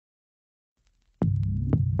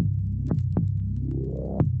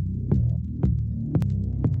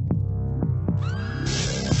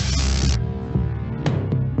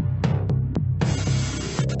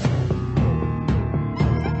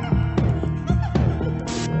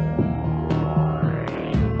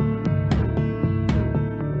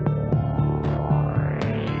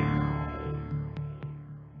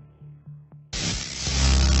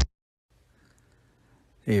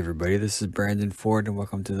Hey everybody, this is Brandon Ford and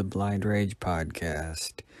welcome to the Blind Rage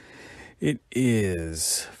podcast. It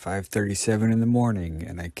is 5:37 in the morning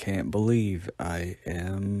and I can't believe I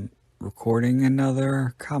am recording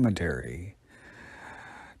another commentary.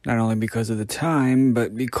 Not only because of the time,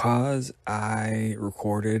 but because I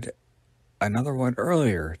recorded another one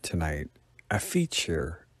earlier tonight, a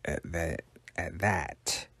feature at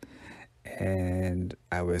that. And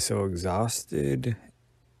I was so exhausted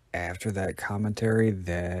after that commentary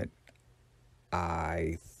that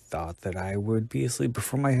I thought that I would be asleep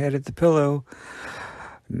before my head hit the pillow.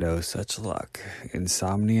 No such luck.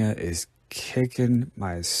 Insomnia is kicking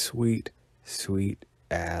my sweet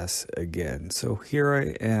ass again. So here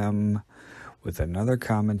I am with another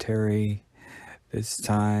commentary. This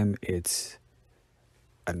time it's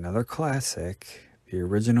another classic, the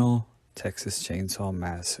original Texas Chainsaw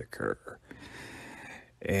Massacre.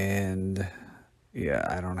 And yeah,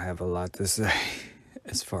 I don't have a lot to say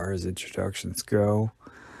as far as introductions go.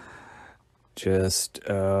 Just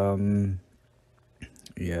follow me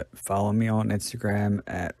on Instagram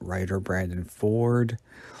at writer Brandon Ford.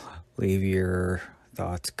 Leave your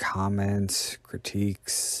thoughts, comments,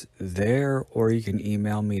 critiques there, or you can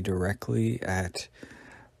email me directly at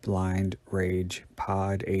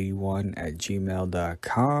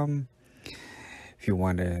blindragepod81@gmail.com. If you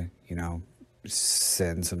want to,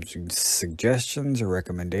 send some suggestions or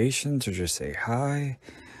recommendations or just say hi,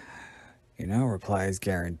 replies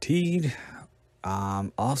guaranteed.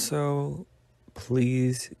 Also,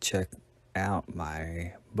 please check out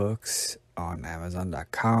my books on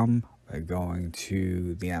Amazon.com by going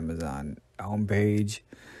to the Amazon homepage,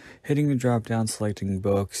 hitting the drop down, selecting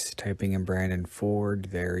books, typing in Brandon Ford.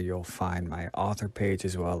 There you'll find my author page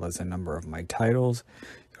as well as a number of my titles.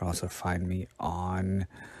 You can also find me on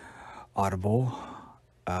Audible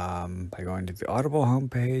by going to the Audible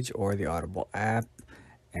homepage or the Audible app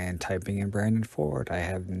and typing in Brandon Ford. I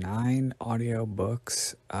have 9 audio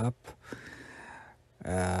books up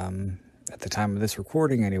at the time of this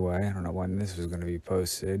recording anyway. I don't know when this was going to be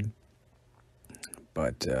posted,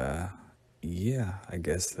 but yeah, I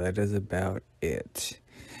guess that is about it.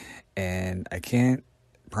 And I can't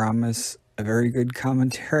promise a very good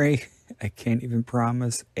commentary. I can't even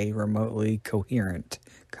promise a remotely coherent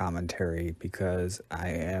commentary because I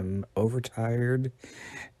am overtired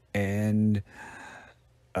and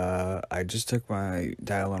I just took my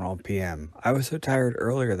Tylenol PM. I was so tired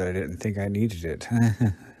earlier that I didn't think I needed it.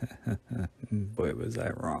 Boy, was I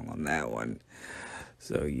wrong on that one.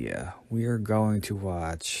 So yeah, we are going to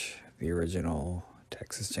watch the original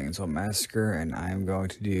Texas Chainsaw Massacre, and I am going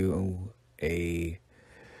to do a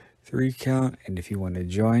 3 count, and if you want to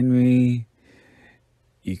join me,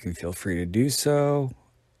 you can feel free to do so.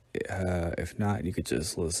 If not, you could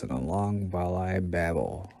just listen along while I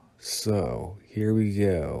babble. So, here we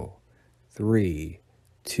go. 3,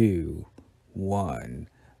 2, 1,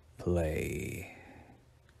 play.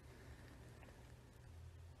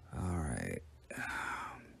 Alright.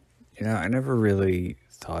 I never really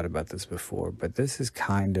thought about this before, but this is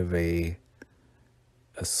kind of a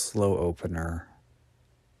slow opener.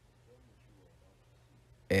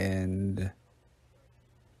 And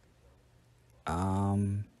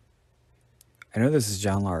I know this is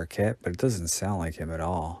John Larroquette, but it doesn't sound like him at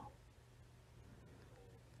all.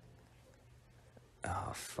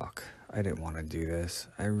 Oh, fuck. I didn't want to do this.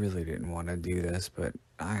 I really didn't want to do this, but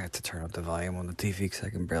I had to turn up the volume on the TV because I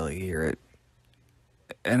can barely hear it.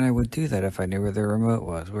 And I would do that if I knew where the remote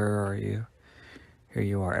was. Where are you? Here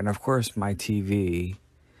you are. And of course, my TV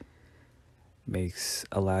makes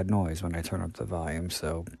a loud noise when I turn up the volume,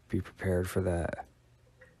 so be prepared for that.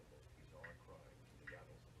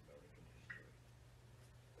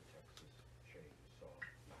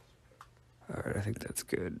 Alright, I think that's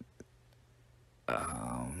good.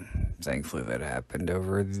 Thankfully that happened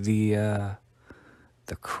over the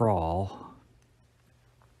crawl.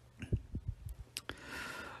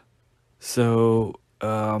 So,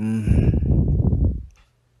 so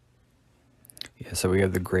we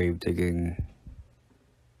have the grave digging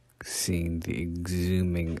scene, the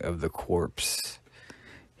exhuming of the corpse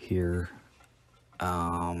here.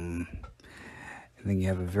 And then you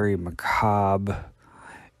have a very macabre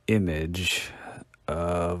image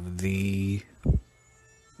of you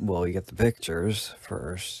get the pictures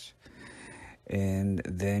first, and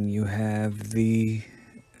then you have the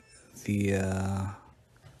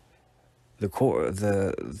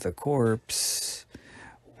corpse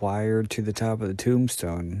wired to the top of the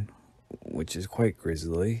tombstone, which is quite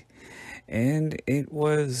grisly. And it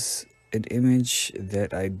was an image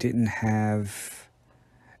that I didn't have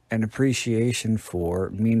an appreciation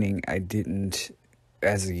for, meaning I didn't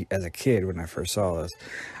as a kid when I first saw this,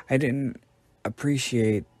 I didn't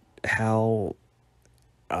appreciate how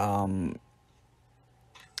um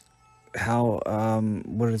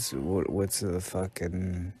what's the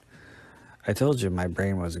fucking, I told you my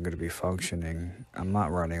brain wasn't going to be functioning. I'm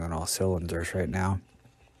not running on all cylinders right now.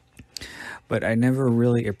 But I never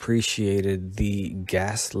really appreciated the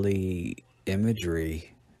ghastly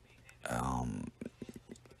imagery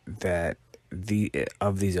that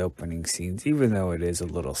of these opening scenes, even though it is a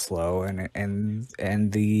little slow,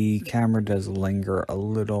 and the camera does linger a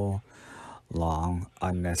little long,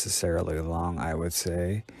 unnecessarily long, I would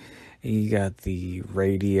say. You got the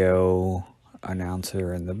radio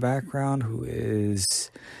announcer in the background who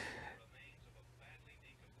is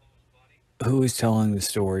telling the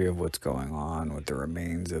story of what's going on with the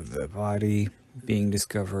remains of the body being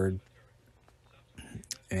discovered.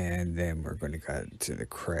 And then we're going to get to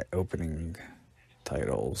the opening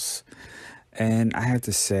titles. And I have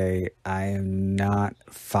to say, I am not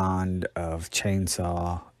fond of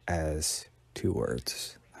chainsaw as two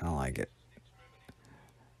words. I don't like it.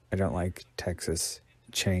 I don't like Texas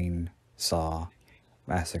Chainsaw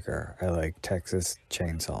Massacre. I like Texas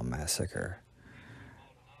Chainsaw Massacre.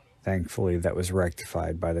 Thankfully, that was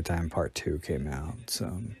rectified by the time part 2 came out.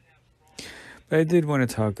 So, but I did want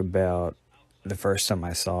to talk about the first time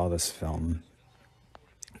I saw this film.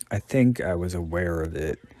 I think I was aware of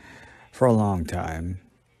it for a long time,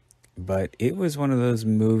 but it was one of those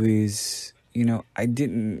movies, I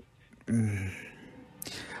didn't.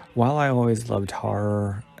 While I always loved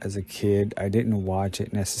horror as a kid, I didn't watch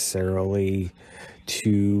it necessarily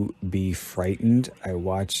to be frightened. I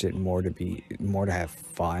watched it more to have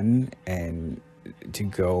fun and to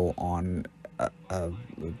go on a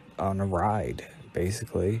ride,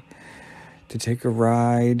 basically. To take a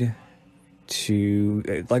ride,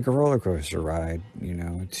 to like a roller coaster ride,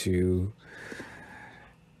 to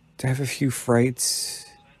have a few frights,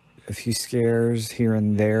 a few scares here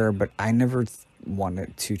and there, but I never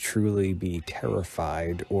wanted to truly be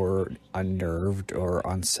terrified or unnerved or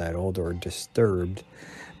unsettled or disturbed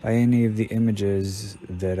by any of the images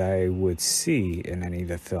that I would see in any of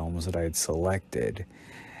the films that I had selected.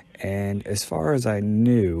 And as far as I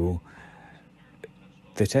knew,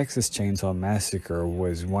 the Texas Chainsaw Massacre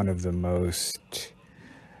was one of the most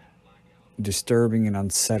disturbing and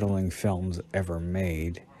unsettling films ever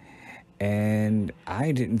made. And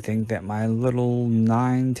I didn't think that my little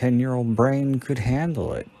 9-10-year-old brain could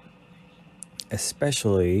handle it.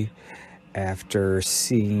 Especially after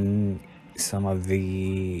seeing some of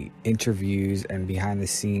the interviews and behind the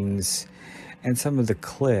scenes and some of the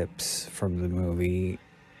clips from the movie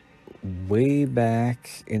way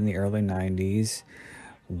back in the early 90s,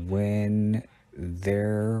 when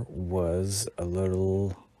there was a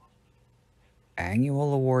little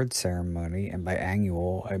annual award ceremony, and by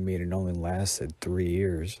annual I mean it only lasted 3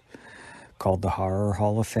 years, called the Horror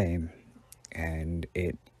Hall of Fame, and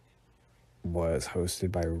it was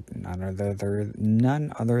hosted by none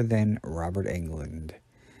other than Robert Englund.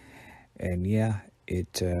 And yeah,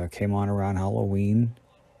 it came on around Halloween,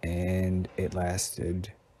 and it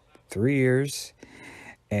lasted 3 years.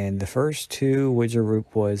 And the first 2 was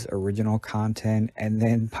original content, and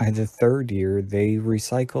then by the 3rd year, they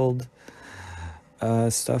recycled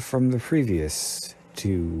stuff from the previous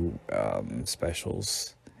 2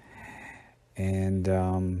 specials. And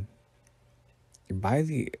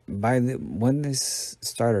when this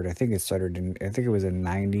started, I think it was a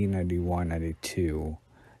 90, 91, 92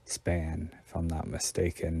 span, if I'm not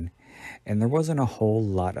mistaken. And there wasn't a whole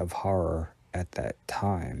lot of horror at that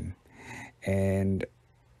time. And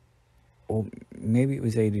well, maybe it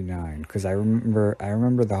was 89, because I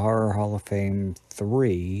remember the Horror Hall of Fame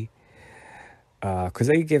 3, because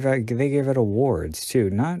they give it awards too.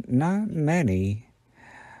 Not many,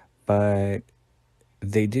 but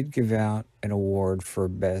they did give out an award for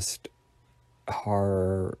best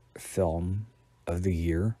horror film of the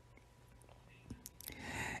year,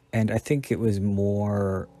 and I think it was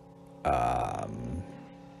more.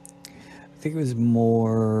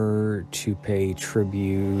 To pay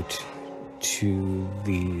tribute to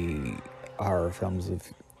the horror films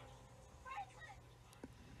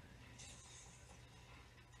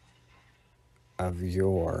of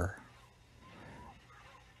yore.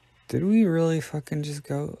 Did we really fucking just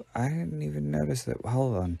go? I didn't even notice that.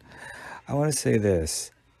 Hold on. I want to say this.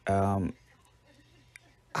 I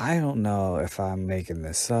don't know if I'm making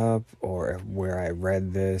this up or where I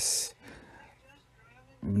read this.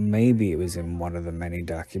 Maybe it was in one of the many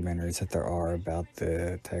documentaries that there are about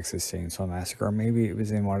the Texas Chainsaw Massacre, or maybe it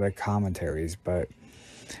was in one of the commentaries, but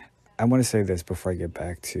I want to say this before I get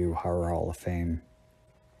back to Horror Hall of Fame.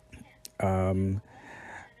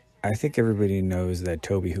 I think everybody knows that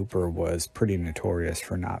Tobe Hooper was pretty notorious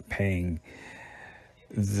for not paying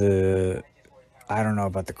the, I don't know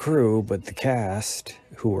about the crew, but the cast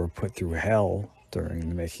who were put through hell during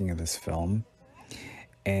the making of this film.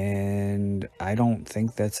 And I don't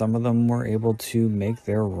think that some of them were able to make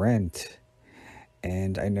their rent.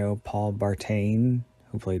 And I know Paul Bartain,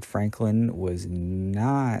 who played Franklin, was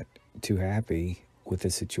not too happy with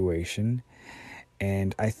the situation.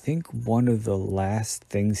 And I think one of the last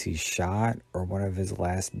things he shot, or one of his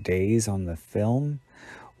last days on the film,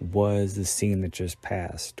 was the scene that just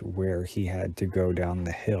passed where he had to go down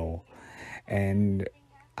the hill. And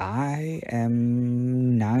I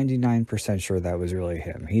am 99% sure that was really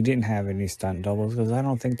him. He didn't have any stunt doubles because I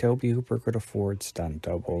don't think Tobe Hooper could afford stunt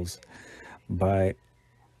doubles. But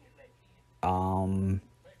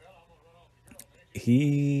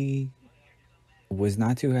he was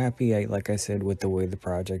not too happy, like I said, with the way the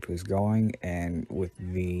project was going and with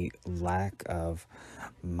the lack of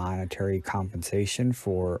monetary compensation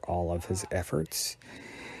for all of his efforts.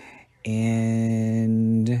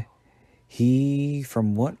 And he,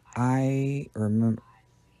 from what I remember,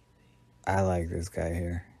 I like this guy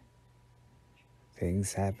here.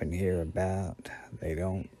 Things happen here about, they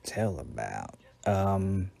don't tell about.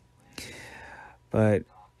 But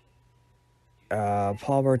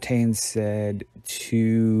Paul Bartain said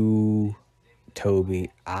to Toby,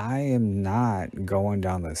 I am not going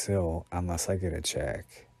down this hill unless I get a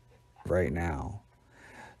check right now.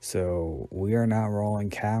 So we are not rolling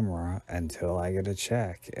camera until I get a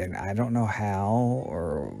check. And I don't know how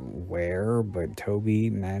or where, but Toby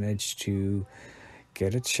managed to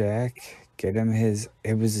get a check, get him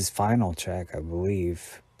it was his final check, I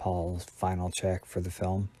believe, Paul's final check for the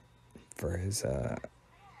film, for his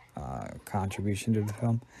contribution to the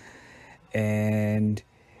film. And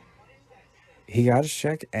he got his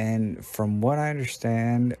check, and from what I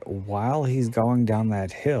understand, while he's going down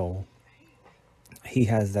that hill, he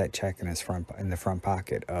has that check in the front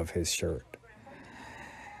pocket of his shirt.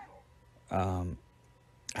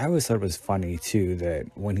 I always thought it was funny too that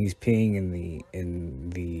when he's peeing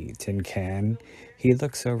in the tin can, he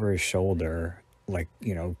looks over his shoulder like,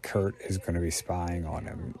 Kurt is going to be spying on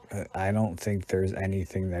him. I don't think there's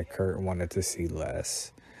anything that Kurt wanted to see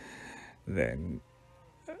less than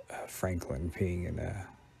Franklin peeing in a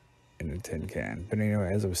tin can. But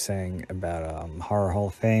anyway, as I was saying about Horror Hall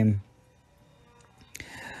of Fame,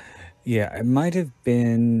 yeah, it might have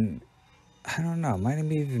been, I don't know, it might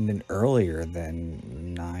have even been earlier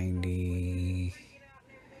than 90.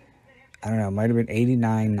 I don't know, it might have been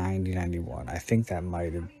 89, 90, 91. I think that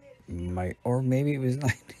or maybe it was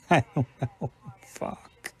 90. I don't know.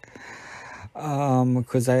 Fuck.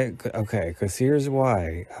 Because here's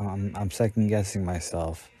why. I'm second guessing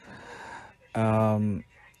myself. I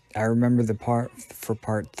remember for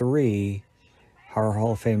part 3, Horror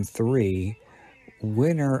Hall of Fame 3,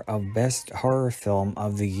 winner of Best Horror Film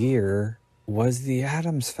of the Year was The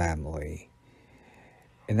Addams Family.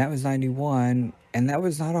 And that was 91, and that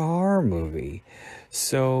was not a horror movie.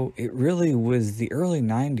 So it really was, the early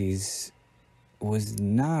 90s was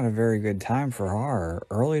not a very good time for horror.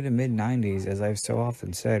 Early to mid 90s, as I've so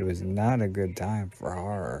often said, was not a good time for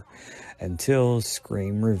horror until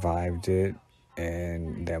Scream revived it,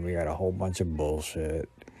 and then we got a whole bunch of bullshit,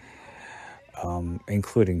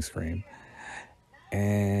 including Scream.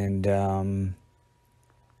 And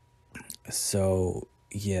so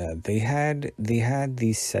yeah, they had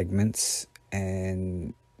these segments,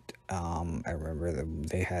 and I remember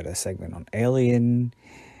they had a segment on Alien,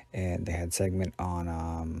 and they had a segment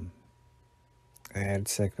on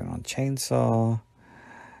Chainsaw,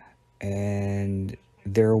 and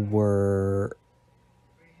there were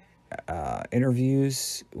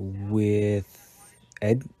interviews with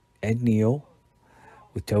Ed Neal,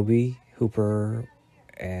 with Tobe Hooper,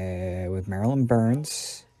 with Marilyn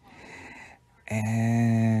Burns,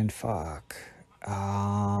 and I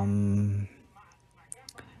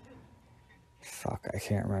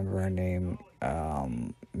can't remember her name.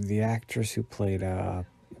 The actress who played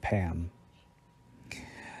Pam.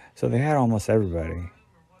 So they had almost everybody,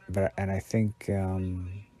 and I think they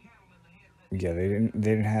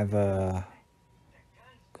didn't have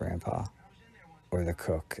Grandpa, or the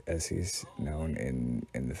cook as he's known in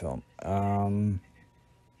the film.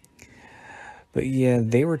 But yeah,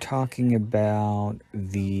 they were talking about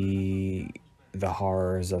the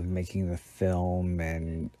horrors of making the film,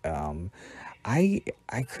 and I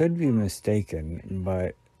could be mistaken,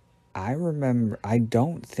 but I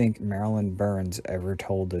don't think Marilyn Burns ever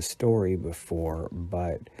told this story before,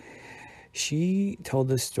 but she told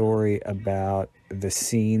the story about the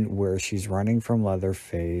scene where she's running from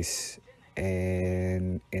Leatherface,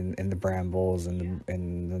 and in the brambles and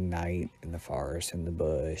in the night in the forest in the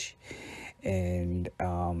bush, and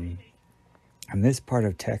in this part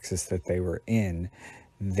of Texas that they were in,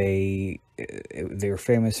 they were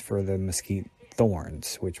famous for the mesquite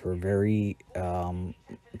thorns, which were very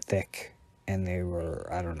thick, and they were,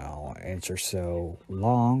 I don't know, an inch or so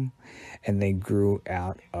long, and they grew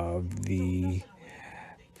out of the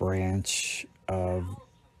branch of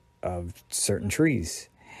certain trees.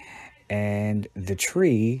 And the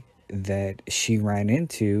tree that she ran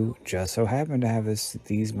into just so happened to have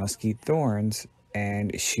these mesquite thorns,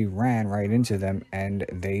 and she ran right into them, and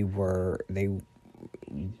they were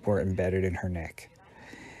embedded in her neck,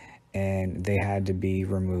 and they had to be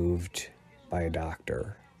removed by a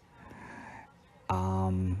doctor.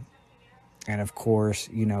 And of course,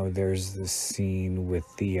 there's this scene with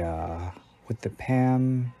the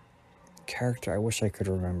Pam character. I wish I could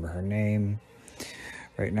remember her name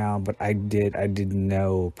right now, but I did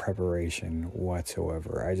no preparation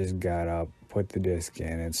whatsoever. I just got up, put the disc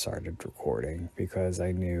in, and started recording because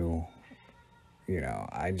I knew,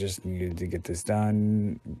 I just needed to get this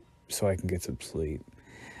done so I can get some sleep.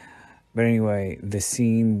 But anyway, the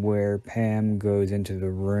scene where Pam goes into the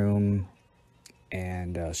room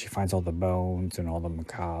and she finds all the bones and all the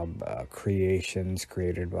macabre creations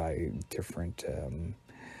created by different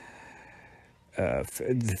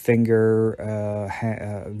the finger,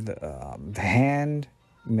 the hand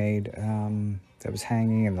made that was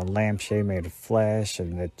hanging, and the lampshade made of flesh,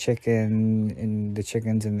 and the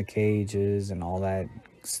chickens in the cages, and all that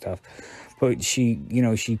stuff. But she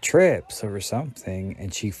trips over something,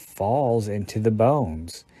 and she falls into the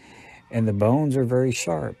bones, and the bones are very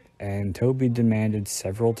sharp. And Toby demanded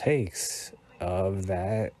several takes of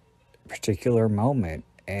that particular moment,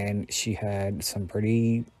 and she had some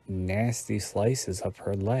pretty nasty slices up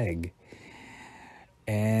her leg.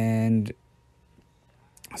 And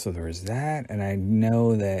so there was that, and I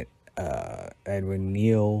know that Edwin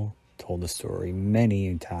Neal told the story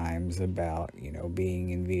many times about,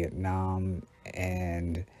 being in Vietnam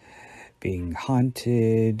and being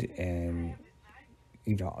hunted, and,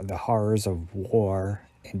 the horrors of war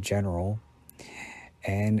in general,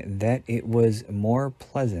 and that it was more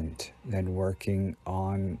pleasant than working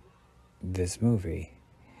on this movie.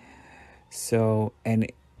 So,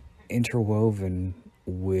 and interwoven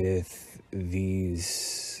with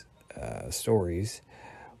these stories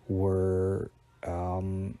were,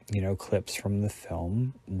 clips from the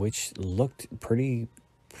film, which looked pretty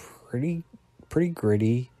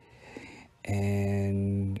gritty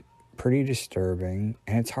and pretty disturbing.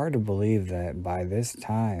 And it's hard to believe that by this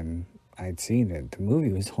time I'd seen it. The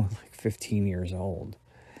movie was only like 15 years old.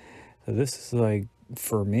 So this is like,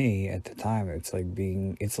 for me at the time, it was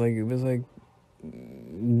like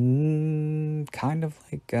kind of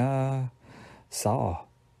like Saw,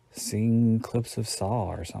 seeing clips of Saw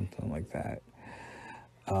or something like that.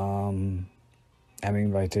 I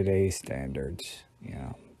mean, by today's standards,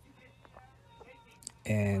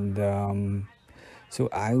 And so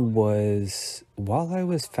while I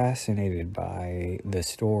was fascinated by the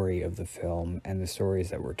story of the film and the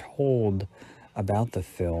stories that were told about the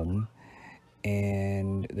film,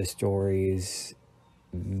 and the stories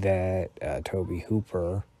that Toby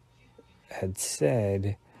Hooper had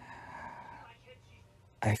said,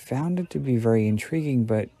 I found it to be very intriguing,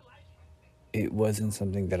 but it wasn't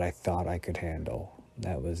something that I thought I could handle.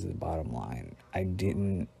 That was the bottom line. I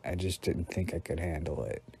just didn't think I could handle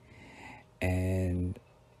it. And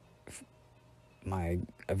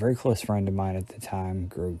a very close friend of mine at the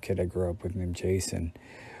time, kid I grew up with named Jason,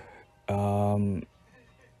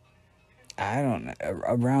 I don't know,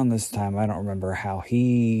 around this time, I don't remember how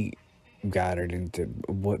he got it into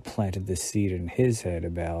what planted the seed in his head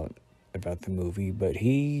about the movie, but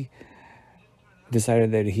he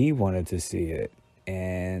decided that he wanted to see it,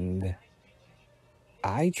 and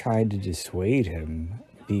I tried to dissuade him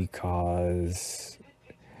because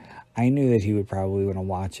I knew that he would probably want to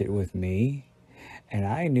watch it with me, and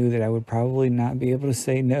I knew that I would probably not be able to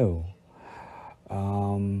say no.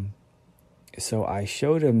 So I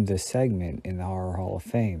showed him the segment in the Horror Hall of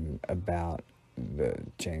Fame about the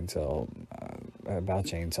chainsaw,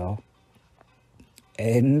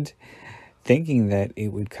 and thinking that it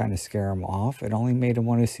would kind of scare him off, it only made him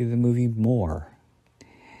want to see the movie more.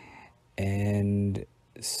 And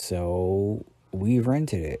so we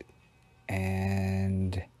rented it,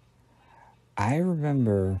 and I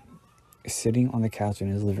remember sitting on the couch in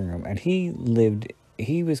his living room, and he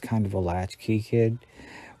was kind of a latchkey kid,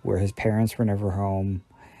 where his parents were never home.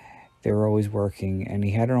 They were always working, and he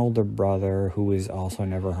had an older brother who was also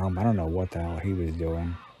never home. I don't know what the hell he was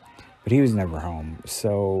doing, but he was never home.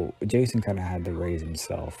 So Jason kind of had to raise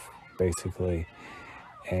himself, basically.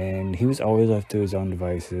 And he was always left to his own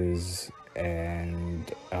devices. And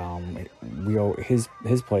his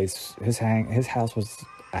place, his house was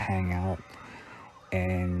a hangout,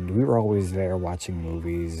 and we were always there watching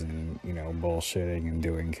movies and bullshitting and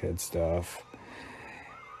doing kid stuff.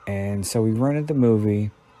 And so we rented the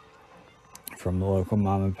movie from the local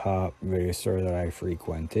mom and pop video store that I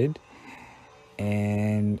frequented.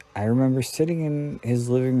 And I remember sitting in his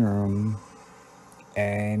living room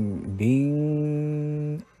and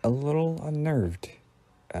being a little unnerved,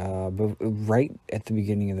 but right at the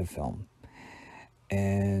beginning of the film.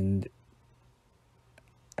 And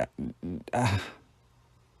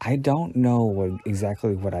I don't know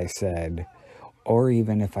exactly what I said, or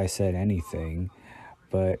even if I said anything,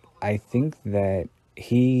 but I think that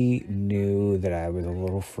he knew that I was a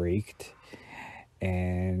little freaked,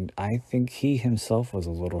 and I think he himself was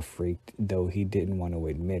a little freaked, though he didn't want to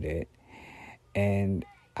admit it. And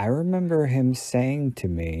I remember him saying to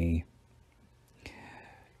me,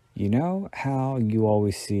 you know how you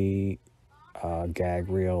always see gag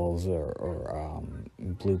reels or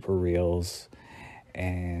blooper reels,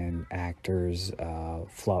 and actors who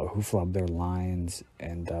flub their lines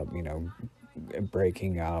end up,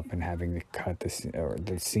 breaking up and having to cut the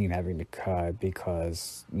scene having to cut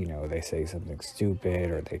because they say something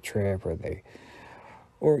stupid, or they trip,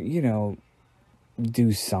 or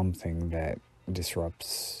do something that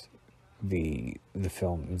disrupts the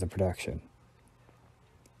film, the production.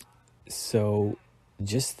 So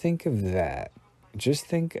just think of that. Just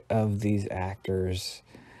think of these actors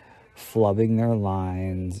flubbing their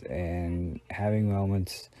lines and having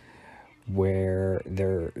moments where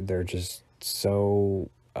they're just so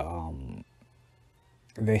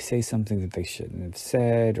they say something that they shouldn't have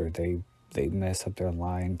said, or they mess up their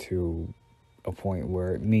line to a point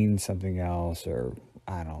where it means something else, or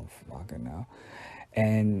I don't fucking know.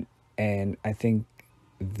 And I think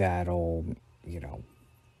that'll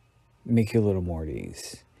make you a little more at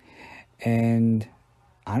ease. And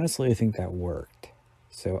honestly, I think that worked.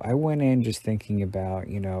 So I went in just thinking about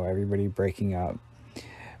everybody breaking up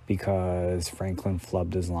because Franklin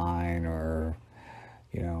flubbed his line, or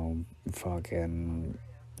fucking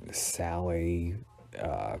Sally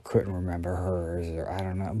couldn't remember hers, or I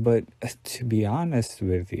don't know. But to be honest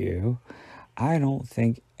with you, I don't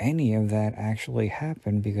think any of that actually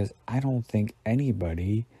happened, because I don't think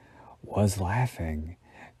anybody was laughing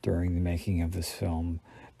during the making of this film,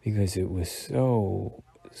 because it was so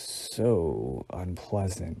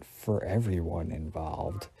unpleasant for everyone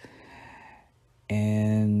involved.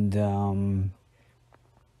 And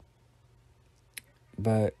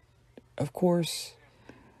but of course,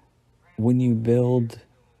 when you build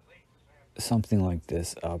something like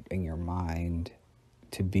this up in your mind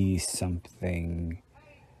to be something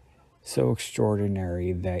so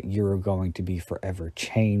extraordinary that you're going to be forever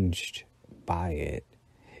changed by it,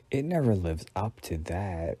 it never lives up to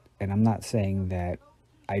that. And I'm not saying that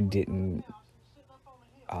I didn't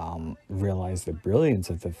realize the brilliance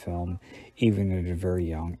of the film, even at a very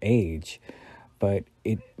young age, but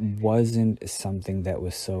it wasn't something that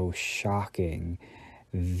was so shocking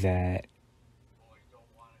that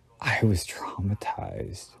I was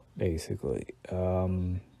traumatized, basically.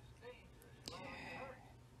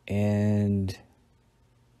 And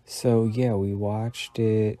so, yeah, we watched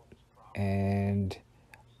it, and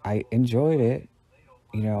I enjoyed it.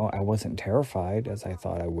 I wasn't terrified as I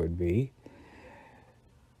thought I would be.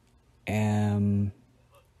 And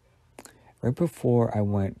right before I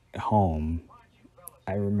went home,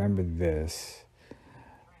 I remember this.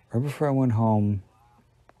 Right before I went home,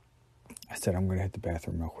 I said, I'm going to hit the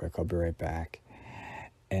bathroom real quick. I'll be right back.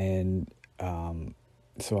 And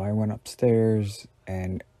so I went upstairs,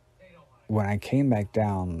 and when I came back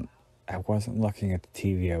down, I wasn't looking at the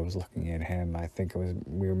TV. I was looking at him. I think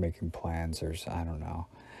we were making plans, or I don't know.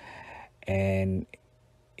 And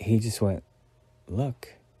he just went,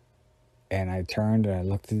 look. And I turned and I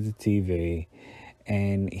looked at the TV,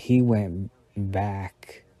 and he went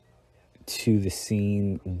back to the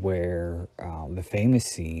scene where, the famous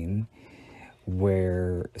scene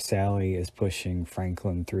where Sally is pushing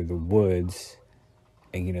Franklin through the woods.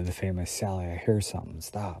 And the famous Sally, I hear something,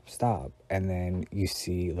 stop. And then you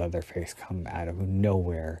see Leatherface come out of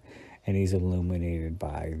nowhere, and he's illuminated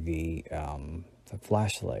by the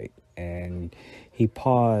flashlight. And he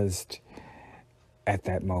paused at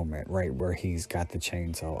that moment, right where he's got the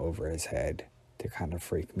chainsaw over his head, to kind of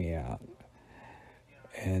freak me out.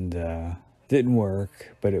 And didn't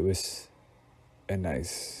work, but it was a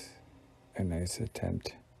nice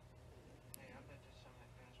attempt.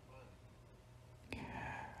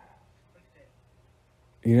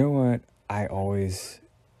 You know what? I always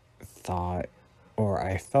thought, or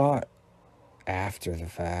I thought after the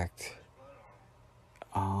fact,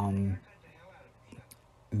 um,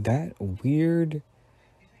 that weird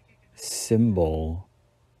symbol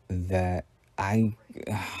that I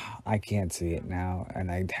I can't see it now, and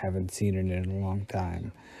I haven't seen it in a long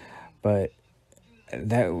time. But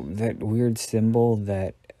that weird symbol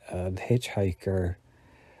that the hitchhiker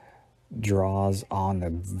draws on the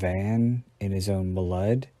van in his own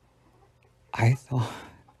blood, I thought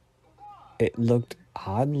it looked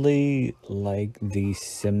oddly like the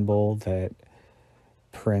symbol that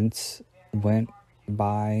Prince went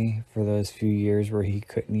by for those few years where he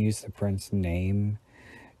couldn't use the Prince name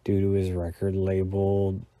due to his record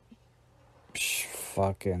label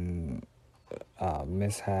fucking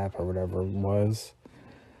mishap or whatever it was.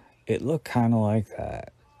 It looked kind of like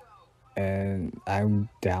that. And I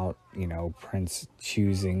doubt, Prince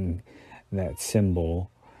choosing that symbol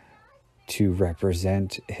to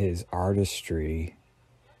represent his artistry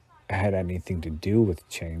had anything to do with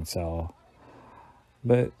Chainsaw.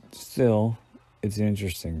 But still, it's an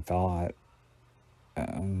interesting thought.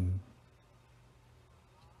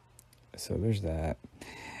 So there's that.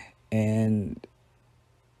 And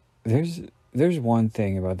there's one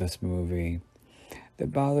thing about this movie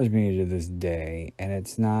that bothers me to this day, and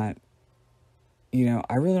it's not,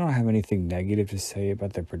 I really don't have anything negative to say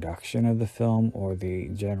about the production of the film or the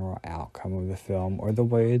general outcome of the film or the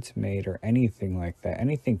way it's made or anything like that,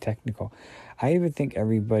 anything technical. I even think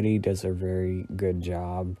everybody does a very good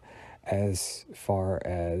job as far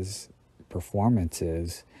as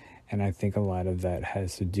performances, and I think a lot of that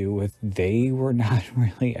has to do with they were not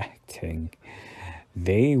really acting.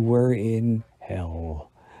 They were in hell.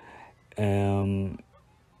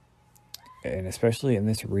 And especially in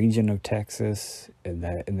this region of Texas, in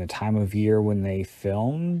the time of year when they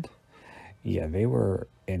filmed, yeah, they were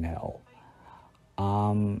in hell.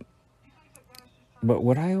 But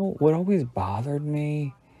what always bothered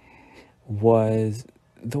me was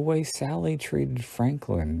the way Sally treated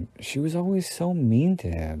Franklin. She was always so mean to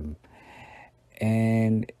him,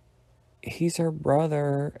 and he's her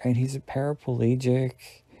brother, and he's a paraplegic,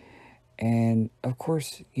 and of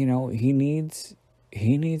course, he needs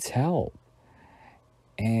help.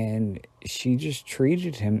 And she just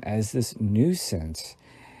treated him as this nuisance.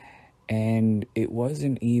 And it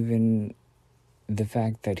wasn't even the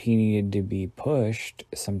fact that he needed to be pushed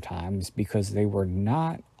sometimes because they were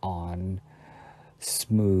not on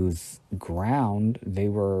smooth ground. They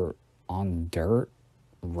were on dirt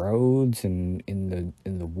roads and in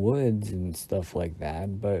the woods and stuff like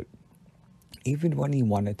that. But even when he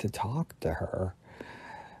wanted to talk to her,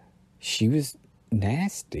 she was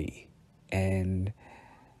nasty. And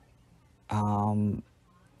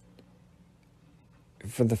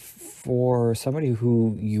for somebody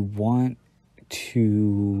who you want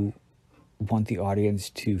the audience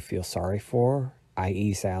to feel sorry for,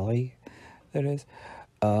 i.e. Sally, that is,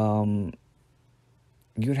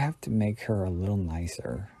 you'd have to make her a little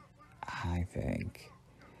nicer, I think.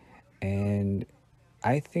 And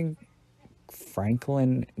I think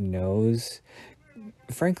Franklin knew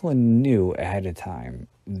ahead of time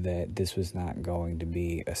that this was not going to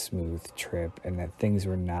be a smooth trip and that things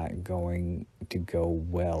were not going to go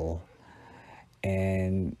well.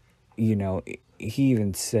 And, he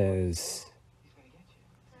even says,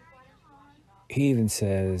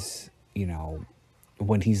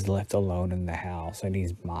 when he's left alone in the house and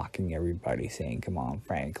he's mocking everybody, saying, "Come on,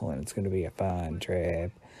 Franklin, it's going to be a fun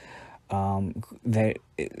trip," that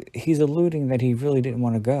he's alluding that he really didn't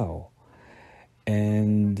want to go.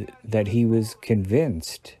 And that he was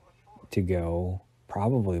convinced to go,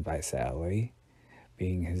 probably by Sally,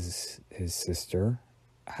 being his sister.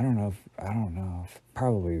 I don't know,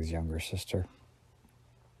 probably his younger sister.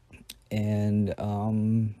 And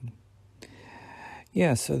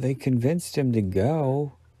yeah, so they convinced him to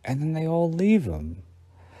go, and then they all leave him.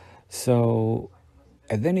 So,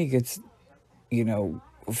 and then he gets,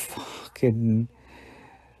 fucking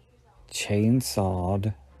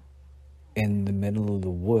chainsawed in the middle of the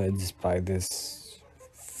woods by this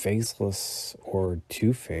faceless or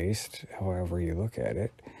two-faced, however you look at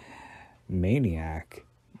it, maniac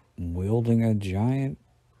wielding a giant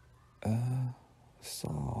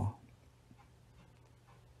saw.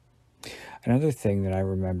 Another thing that I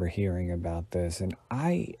remember hearing about this, and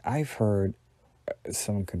I've heard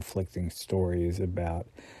some conflicting stories about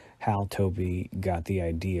how Toby got the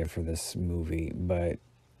idea for this movie, but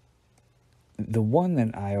the one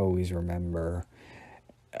that I always remember,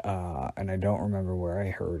 and I don't remember where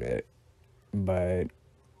I heard it, but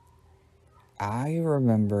I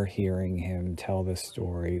remember hearing him tell the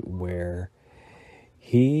story where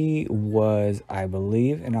He was, I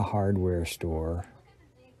believe, in a hardware store,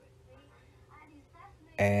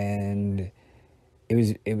 and it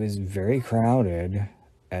was very crowded,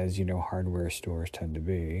 as you know hardware stores tend to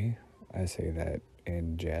be. I say that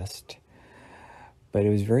in jest. But it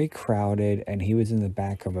was very crowded, and he was in the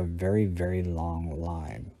back of a very, very long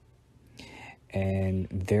line. And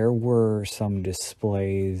there were some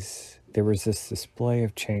displays. There was this display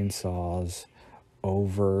of chainsaws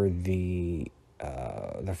over the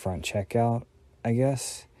front checkout, I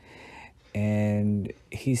guess. And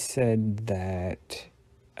he said that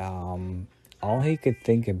all he could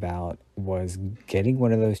think about was getting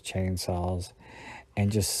one of those chainsaws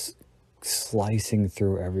and just slicing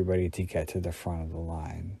through everybody to get to the front of the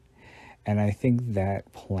line. And I think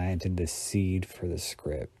that planted the seed for the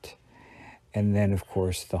script. And then, of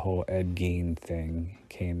course, the whole Ed Gein thing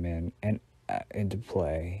came in and into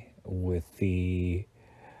play with the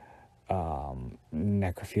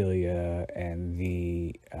necrophilia and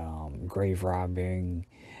the grave robbing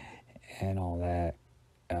and all that,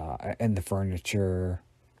 and the furniture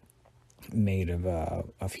made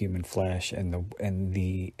of human flesh, and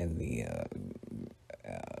the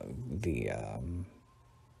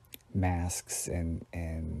masks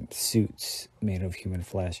and suits made of human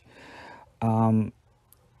flesh.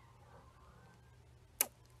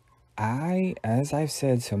 As I've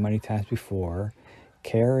said so many times before,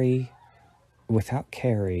 without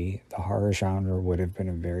Carrie, the horror genre would have been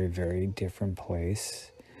a very, very different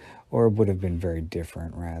place, or would have been very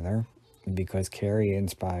different, rather, because Carrie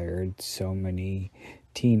inspired so many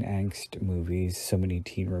teen angst movies, so many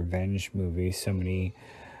teen revenge movies, so many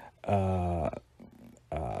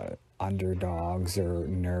underdogs or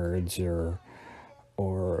nerds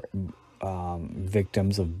or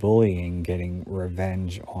victims of bullying getting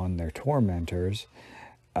revenge on their tormentors.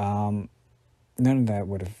 None of that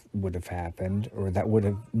would have happened, or that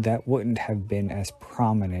wouldn't have been as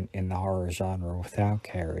prominent in the horror genre without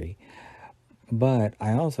Carrie. But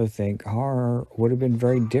I also think horror would have been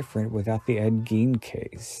very different without the Ed Gein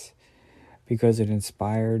case, because it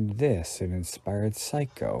inspired this, it inspired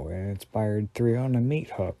Psycho, it inspired Three on a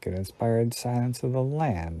Meat Hook, it inspired Silence of the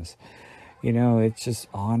Lambs. It's just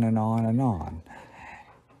on and on and on.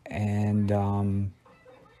 And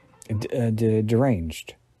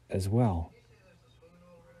Deranged as well.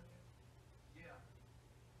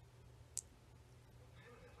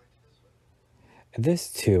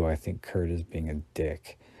 This too, I think Kurt is being a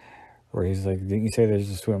dick. Where he's like, "Didn't you say there's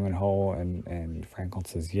a swimming hole?" And Franklin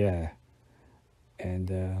says, "Yeah." And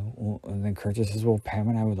then Kurt just says, "Well, Pam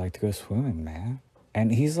and I would like to go swimming, man."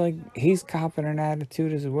 And he's like, he's copping an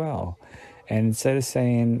attitude as well. And instead of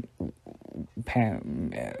saying,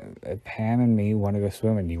 Pam and me want to go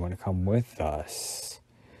swimming, do you want to come with us?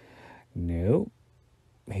 Nope.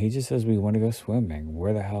 He just says, we want to go swimming.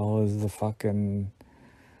 Where the hell is the fucking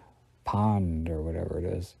pond or whatever it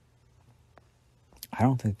is? I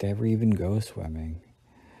don't think they ever even go swimming.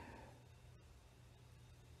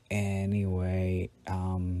 Anyway,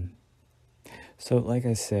 so like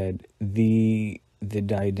I said, the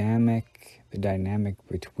dynamic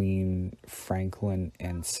between Franklin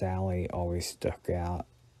and Sally always stuck out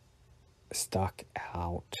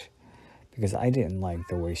because I didn't like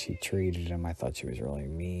the way she treated him. I thought she was really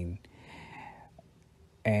mean.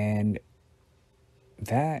 And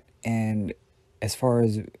as far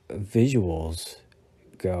as visuals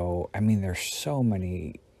go, I mean, there's so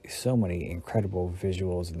many incredible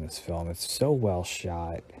visuals in this film. It's so well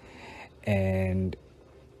shot, and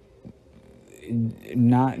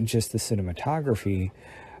not just the cinematography,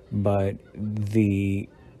 but the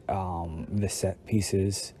set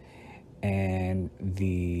pieces and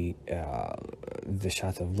the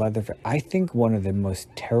shots of leather. I think one of the most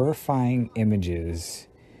terrifying images,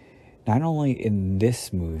 not only in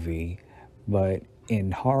this movie, but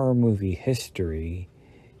in horror movie history,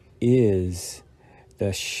 is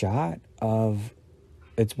the shot of,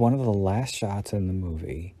 it's one of the last shots in the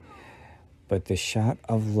movie, but the shot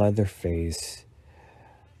of Leatherface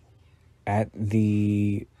at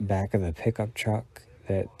the back of the pickup truck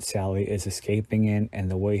that Sally is escaping in,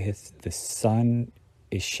 and the way the sun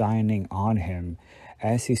is shining on him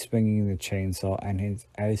as he's swinging the chainsaw, and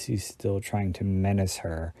as he's still trying to menace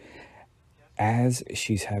her, as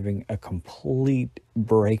she's having a complete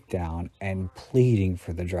breakdown and pleading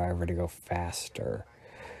for the driver to go faster.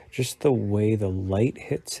 Just the way the light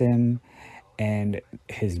hits him, and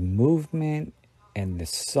his movement, and the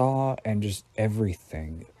saw, and just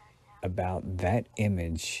everything about that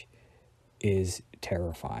image is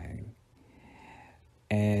terrifying.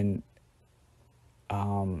 And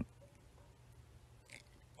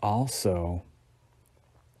also,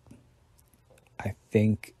 I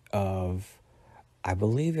think of, I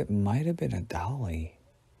believe it might have been a dolly,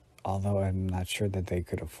 although I'm not sure that they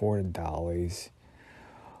could afford dollies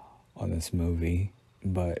on this movie,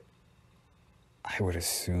 but I would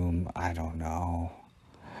assume, I don't know.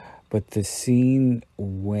 But the scene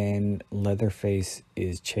when Leatherface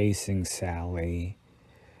is chasing Sally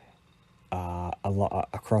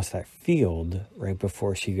across that field right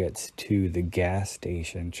before she gets to the gas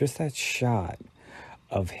station, just that shot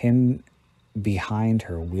of him behind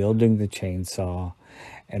her wielding the chainsaw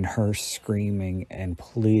and her screaming and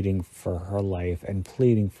pleading for her life and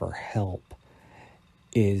pleading for help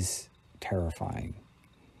is terrifying.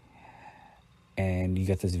 And you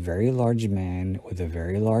got this very large man with a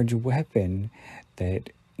very large weapon that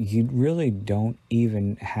you really don't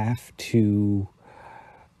even have to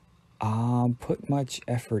put much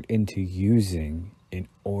effort into using in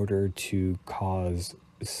order to cause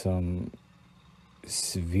some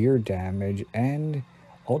severe damage and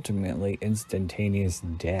ultimately instantaneous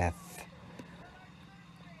death.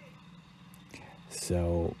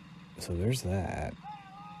 So there's that.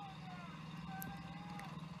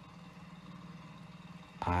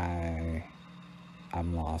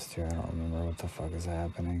 I'm lost here. I don't remember what the fuck is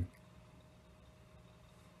happening.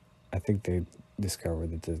 I think they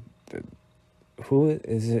discovered that the who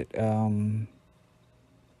is it?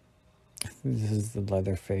 This is the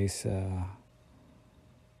Leatherface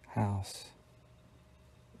house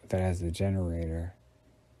that has the generator,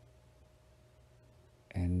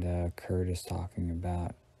 and Kurt is talking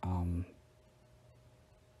about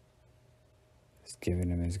giving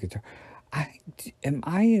him his guitar. Am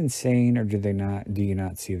I insane, or do you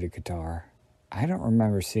not see the guitar? I don't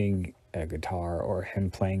remember seeing a guitar or him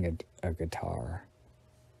playing a guitar.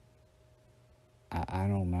 I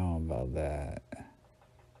don't know about that.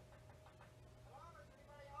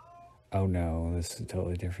 Oh no, this is a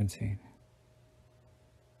totally different scene.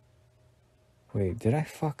 Wait, did I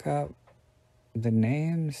fuck up the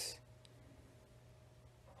names?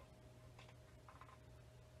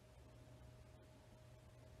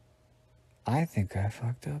 I think I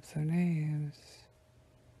fucked up the names.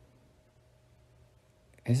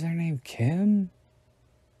 Is her name Kim?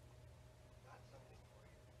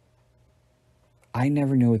 I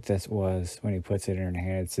never knew what this was when he puts it in her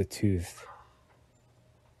hand. It's a tooth.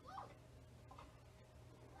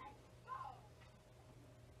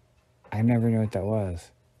 I never knew what that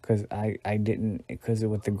was. Because I didn't, because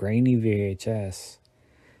with the grainy VHS,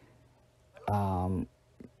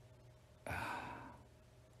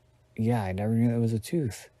 yeah, I never knew that was a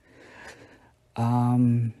tooth.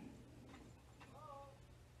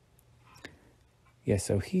 Yeah,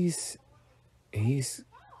 so he's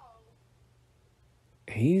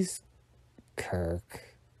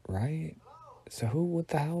Kirk, right? So what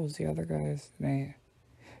the hell was the other guy's name?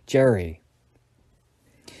 Jerry.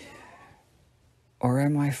 Or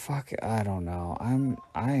am I fucking, I don't know.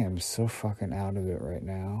 I am so fucking out of it right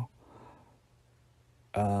now.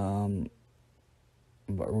 But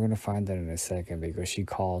we're gonna find that in a second because she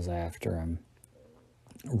calls after him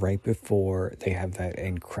right before they have that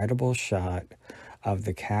incredible shot of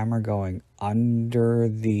the camera going under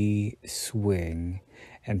the swing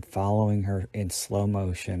and following her in slow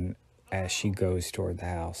motion as she goes toward the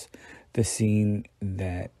house. The scene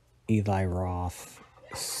that Eli Roth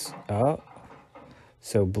so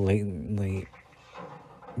blatantly...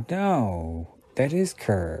 No, that is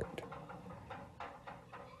Kurt.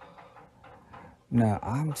 No,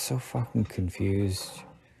 I'm so fucking confused.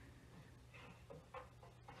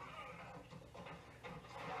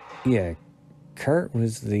 Yeah, Kurt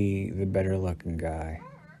was the better looking guy.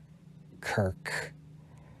 Kirk.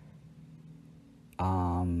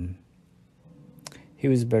 He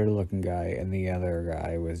was a better looking guy, and the other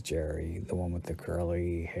guy was Jerry, the one with the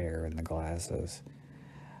curly hair and the glasses.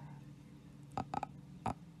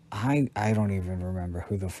 I don't even remember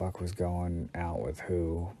who the fuck was going out with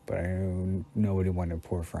who, but I knew nobody wanted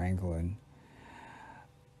poor Franklin.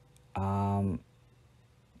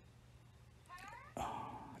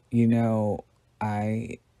 You know,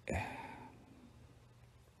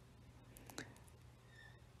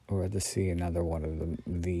 or to see another one of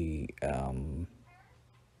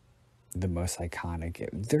the most iconic.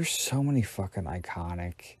 There's so many fucking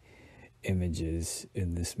iconic images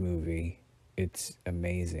in this movie. It's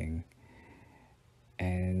amazing.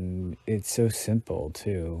 And it's so simple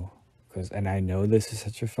too. And I know this is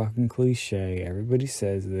such a fucking cliche. Everybody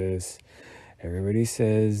says this. Everybody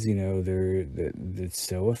says, you know, it's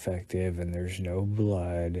so effective and there's no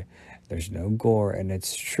blood, there's no gore, and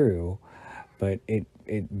it's true, but it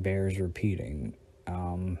bears repeating.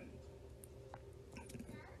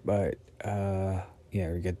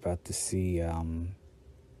 Yeah, we get about to see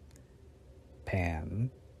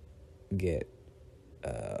Pam get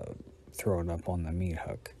thrown up on the meat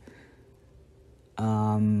hook.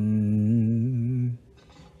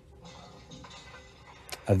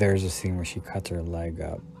 There's a scene where she cuts her leg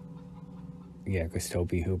up. Yeah, because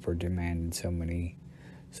Tobe Hooper demanded so many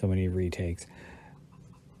retakes.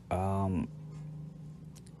 What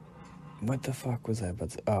the fuck was that?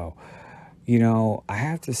 I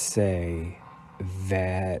have to say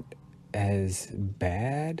that as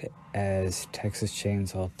bad as Texas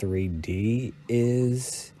Chainsaw 3D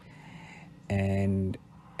is, and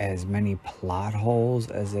as many plot holes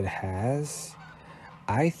as it has,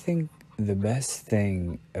 I think the best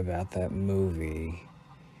thing about that movie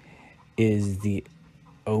is the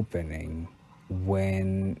opening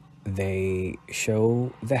when they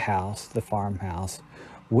show the house, the farmhouse,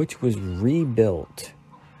 which was rebuilt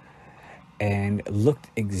and looked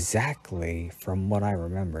exactly from what I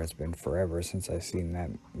remember. It's been forever since I've seen that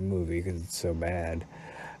movie because it's so bad.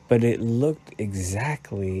 But it looked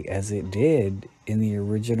exactly as it did in the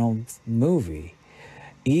original movie,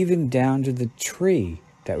 even down to the tree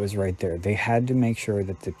that was right there. They had to make sure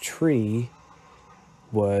that the tree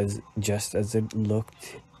was just as it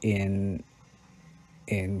looked in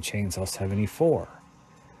Chainsaw 74.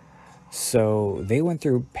 So they went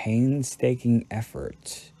through painstaking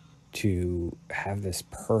efforts to have this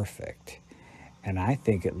perfect, and I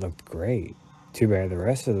think it looked great. Too bad the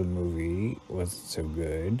rest of the movie wasn't so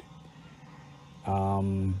good.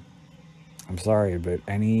 I'm sorry, but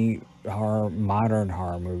any modern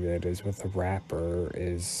horror movie that is with a rapper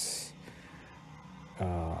is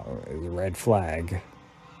a red flag.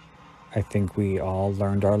 I think we all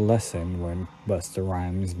learned our lesson when Busta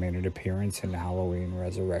Rhymes made an appearance in Halloween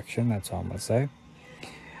Resurrection. That's all I'm gonna say.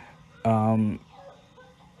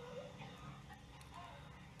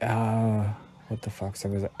 What the fuck's that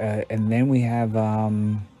was? And then we have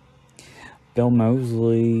Bill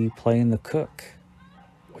Moseley playing the cook,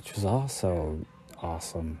 which was also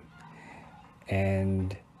awesome.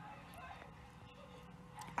 And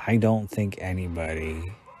I don't think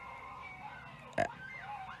anybody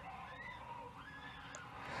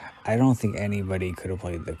could have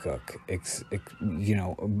played the cook,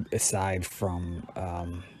 aside from,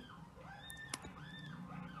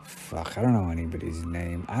 I don't know anybody's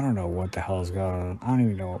name. I don't know what the hell's going on. I don't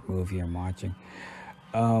even know what movie I'm watching.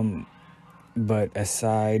 But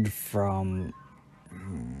aside from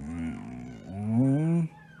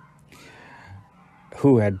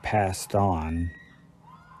who had passed on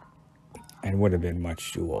and would have been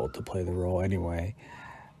much too old to play the role anyway,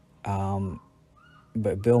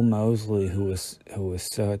 but Bill Moseley, who was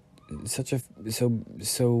so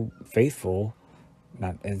faithful,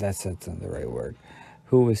 that's not the right word,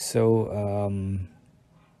 who was so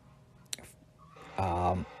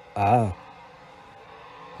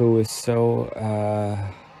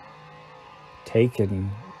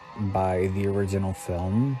taken by the original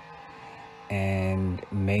film and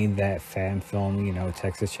made that fan film,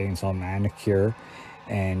 Texas Chainsaw Massacre,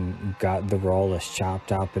 and got the role as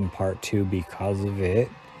Chopped Up in part 2 because of it.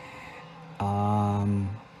 I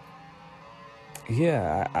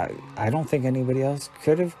don't think anybody else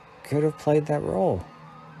could have played that role,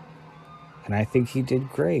 and I think he did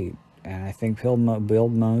great. And I think Bill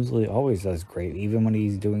Moseley always does great, even when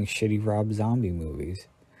he's doing shitty Rob Zombie movies.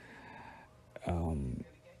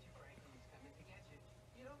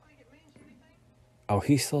 Oh,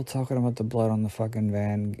 he's still talking about the blood on the fucking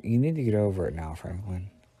van. You need to get over it now, Franklin.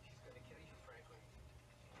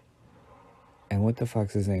 And what the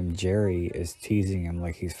fuck's his name? Jerry is teasing him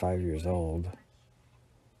like he's 5 years old.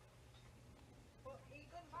 Well, he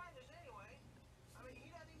couldn't find us anyway. I mean, he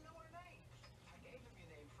doesn't even know our names. I gave him your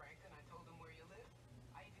name, Franklin. I told him where you live.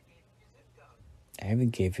 I even gave him your zip code. I even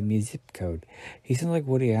gave him your zip code. He sounds like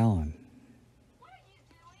Woody Allen. What are you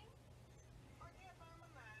doing? I can't find my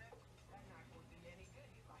knife. That knife won't do you any good.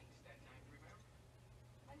 You liked that knife, remember?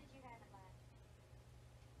 When did you have it last?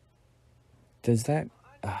 Does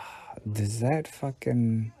that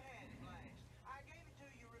fucking... I gave it to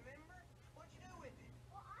you, remember? What'd you do with it?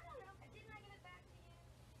 Well, I don't know. Didn't I give it back to you?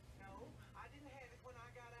 No, I didn't have it when I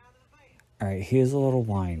got out of the van. Alright, he is a little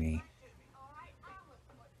whiny.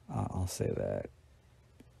 I'll say that.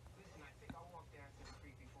 Listen, I think I'll walk down to the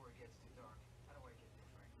creek before it gets too dark. How do I get there,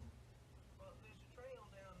 Franklin? Well, there's a trail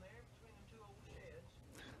down there between the two old sheds.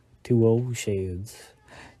 Two old sheds.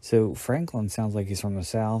 So Franklin sounds like he's from the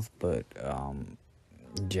South, but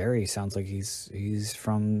Jerry sounds like he's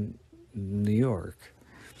from New York.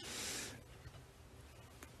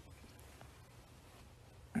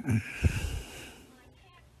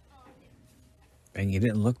 And you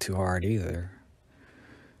didn't look too hard either.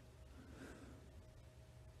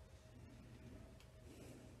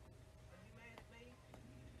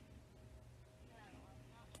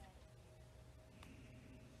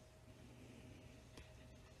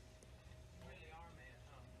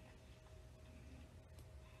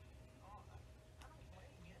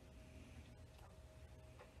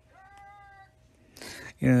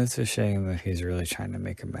 It's a shame that he's really trying to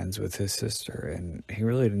make amends with his sister, and he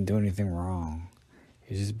really didn't do anything wrong.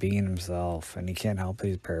 He's just being himself, and he can't help that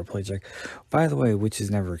he's paraplegic. By the way, which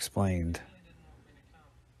is never explained.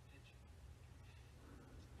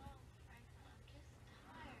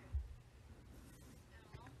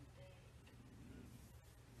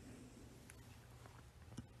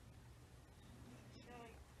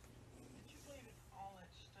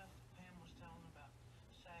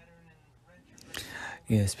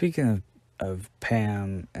 Yeah, speaking of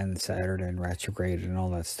Pam and Saturn and retrograde and all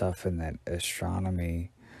that stuff in that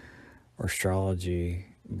astronomy or astrology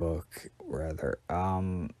book, rather,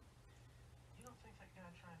 I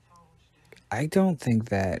don't think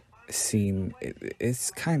that scene.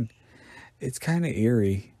 It's kind of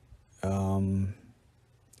eerie. When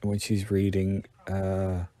she's reading,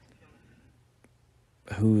 I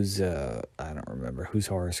don't remember whose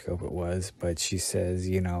horoscope it was, but she says,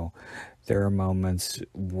 there are moments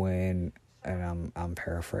when, and I'm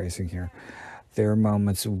paraphrasing here, there are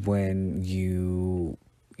moments when you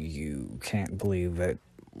can't believe that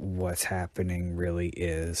what's happening really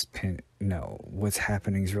is what's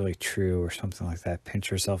happening is really true, or something like that.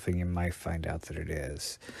 Pinch yourself and you might find out that it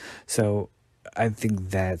is. So I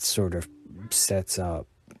think that sort of sets up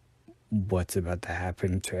what's about to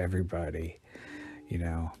happen to everybody,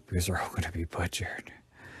 because they're all going to be butchered,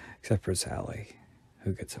 except for Sally,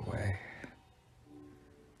 who gets away.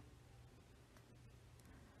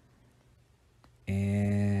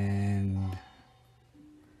 And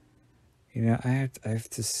I have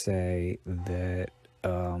to say that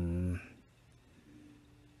the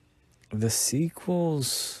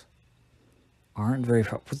sequels aren't very,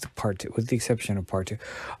 with the part two, with the exception of part two.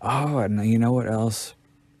 Oh, and you know what else?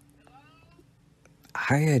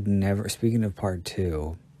 I had never, speaking of part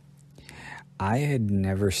two, I had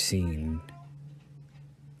never seen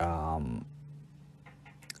The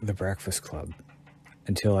Breakfast Club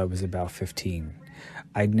until I was about 15.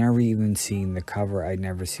 I'd never even seen the cover. I'd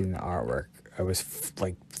never seen the artwork. I was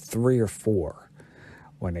like 3 or 4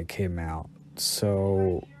 when it came out.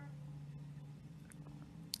 So,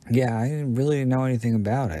 yeah, I didn't really know anything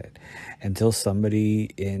about it until somebody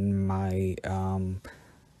in my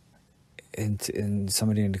in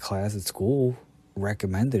somebody in the class at school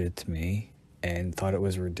recommended it to me and thought it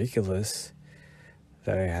was ridiculous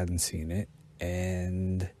that I hadn't seen it.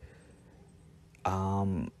 And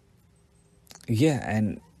yeah,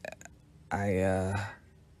 and I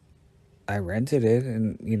rented it,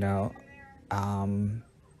 and oh,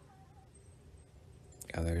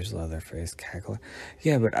 there's Leatherface cackling.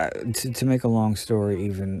 Yeah, but to make a long story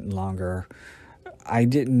even longer, I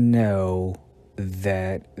didn't know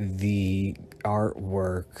that the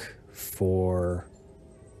artwork for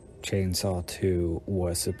Chainsaw 2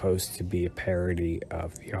 was supposed to be a parody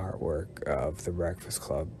of the artwork of The Breakfast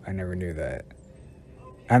Club. I never knew that.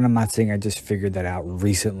 And I'm not saying I just figured that out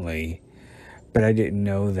recently, but I didn't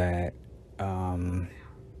know that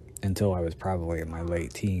until I was probably in my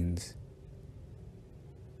late teens.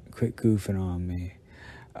 Quit goofing on me.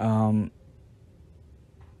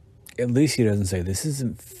 At least he doesn't say, "This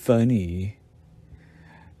isn't funny,"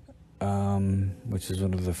 which is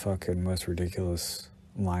one of the fucking most ridiculous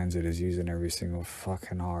lines it is used in every single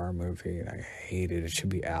fucking horror movie. I hate it. It should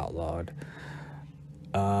be outlawed.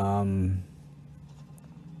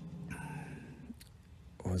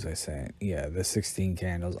 What was I saying? Yeah, the 16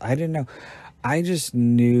 Candles. I didn't know. I just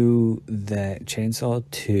knew that Chainsaw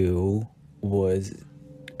 2 was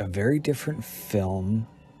a very different film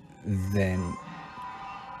than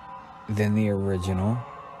the original.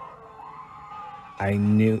 I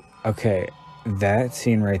knew. Okay, that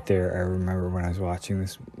scene right there, I remember when I was watching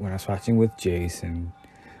with Jason,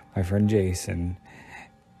 my friend Jason,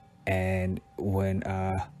 and when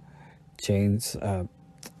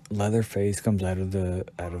Leatherface comes out of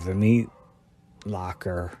the meat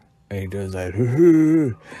locker, and he does that,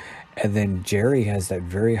 and then Jerry has that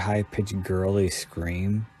very high-pitched girly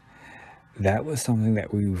scream. That was something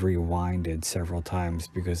that we rewinded several times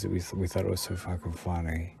because we thought it was so fucking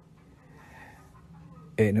funny.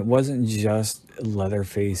 And it wasn't just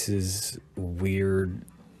Leatherface's weird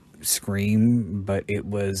scream, but it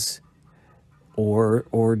was or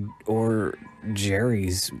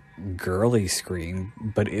Jerry's girly scream,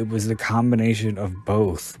 but it was the combination of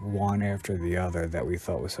both, one after the other, that we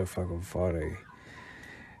thought was so fucking funny.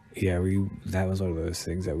 Yeah, that was one of those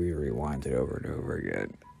things that we rewinded over and over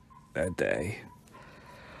again that day.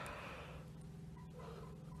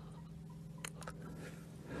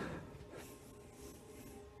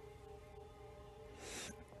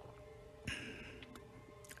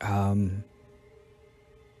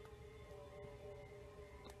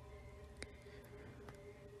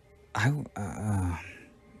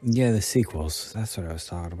 Yeah, the sequels. That's what I was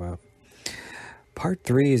talking about. Part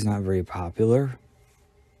 3 is not very popular.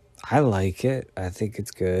 I like it. I think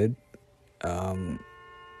it's good.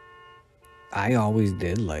 I always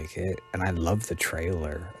did like it, and I love the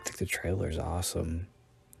trailer. I think the trailer's awesome.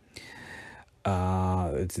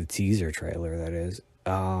 It's a teaser trailer, that is.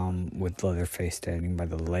 With Leatherface standing by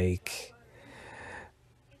the lake.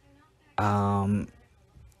 I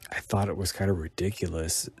thought it was kind of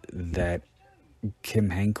ridiculous that Kim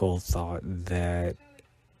Henkel thought that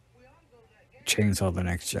Chainsaw the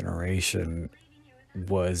Next Generation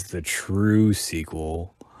was the true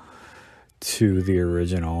sequel to the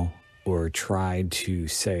original, or tried to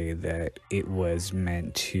say that it was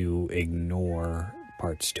meant to ignore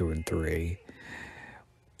parts 2 and 3.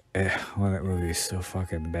 Well, that movie is so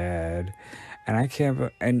fucking bad. And I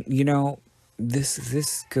can't, and you know,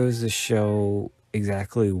 this goes to show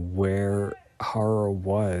exactly where horror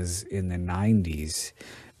was in the 90s,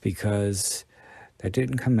 because that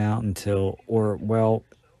didn't come out until, or well,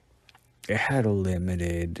 it had a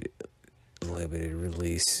limited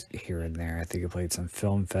release here and there. I think it played some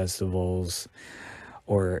film festivals,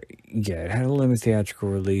 or yeah, it had a limited theatrical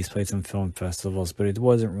release, played some film festivals, but it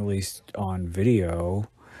wasn't released on video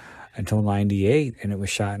until 98, and it was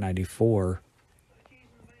shot in 94.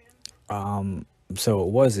 So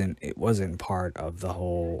it wasn't part of the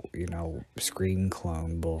whole, screen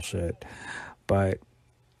clone bullshit. But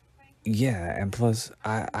yeah, and plus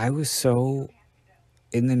I was so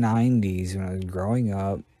in the 90s when I was growing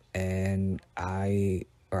up, and I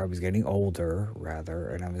was getting older rather,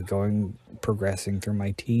 and I was progressing through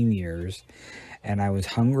my teen years, and I was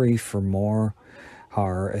hungry for more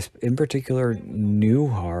horror, in particular new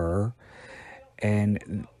horror.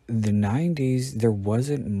 And the 90s, there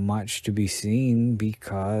wasn't much to be seen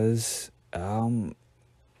because, in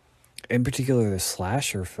particular, the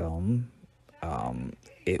slasher film,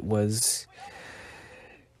 it was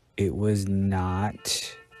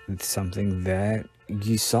not something that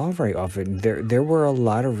you saw very often. There were a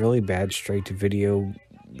lot of really bad straight-to-video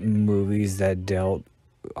movies that dealt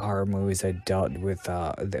horror movies that dealt with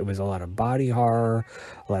there was a lot of body horror,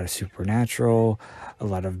 a lot of supernatural, a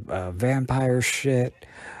lot of vampire shit,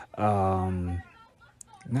 not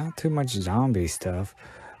too much zombie stuff,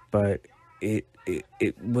 but it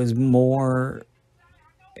was more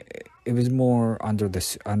under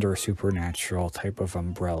a supernatural type of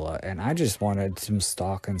umbrella, and I just wanted some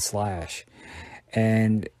stalk and slash.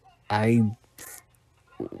 And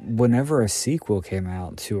whenever a sequel came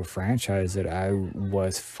out to a franchise that I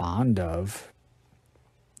was fond of,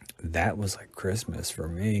 that was like Christmas for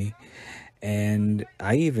me. And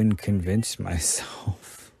I even convinced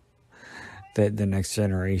myself that The Next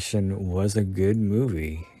Generation was a good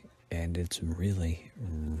movie, and it's really,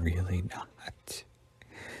 really not.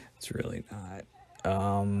 It's really not.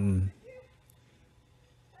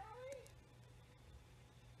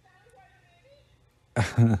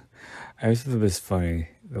 I just thought it was funny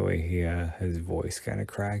the way his voice kind of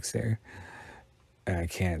cracks there. And I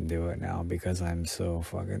can't do it now because I'm so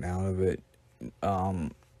fucking out of it.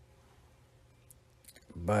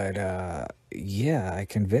 But yeah, I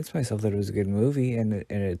convinced myself that it was a good movie, and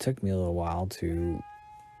it took me a little while to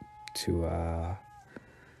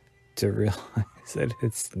realize that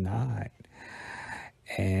it's not.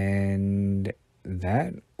 And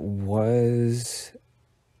that was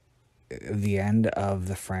the end of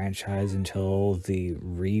the franchise until the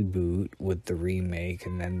reboot with the remake,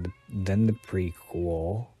 and then the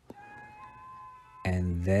prequel,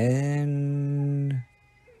 and then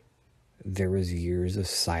there was years of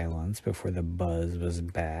silence before the buzz was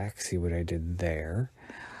back. See what I did there?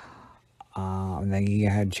 And then you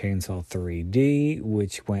had Chainsaw 3D,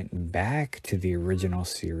 which went back to the original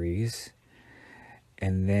series.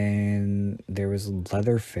 And then there was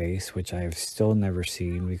Leatherface, which I've still never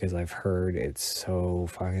seen because I've heard it's so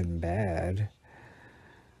fucking bad.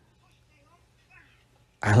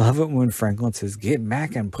 I love it when Franklin says, "Get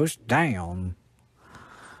back and push down."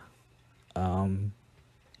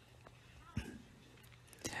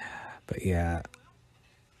 But yeah,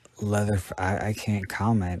 I can't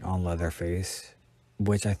comment on Leatherface,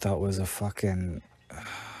 which I thought was a fucking...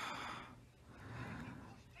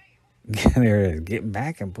 There it is. Get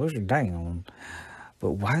back and push it down.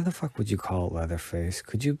 But why the fuck would you call it Leatherface?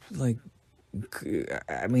 Could you,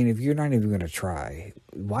 I mean, if you're not even going to try,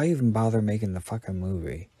 why even bother making the fucking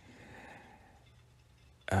movie?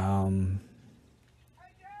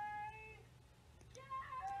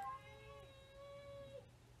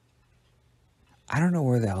 I don't know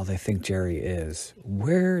where the hell they think Jerry is.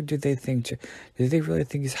 Where did they think... Did they really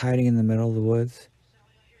think he's hiding in the middle of the woods?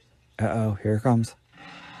 Uh-oh, here it comes.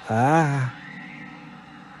 Ah.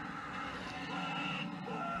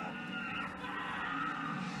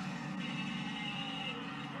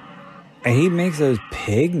 And he makes those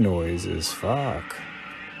pig noises. Fuck.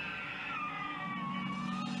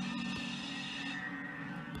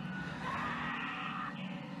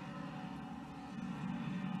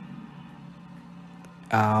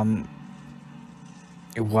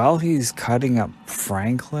 While he's cutting up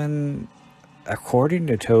Franklin, according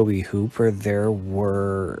to Toby Hooper, there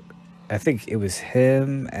were, I think it was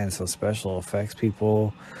him and some special effects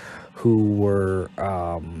people who were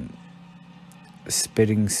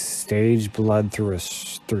spitting stage blood through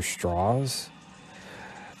straws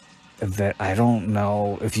that I don't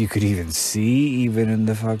know if you could even see, even in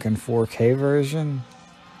the fucking 4K version.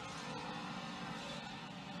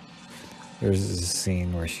 There's a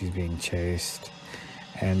scene where she's being chased,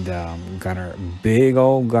 and big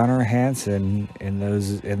old Gunnar Hansen in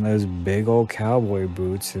those big old cowboy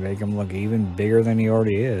boots to make him look even bigger than he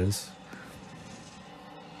already is.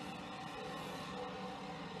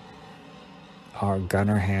 Our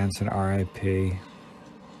Gunnar Hansen, R.I.P.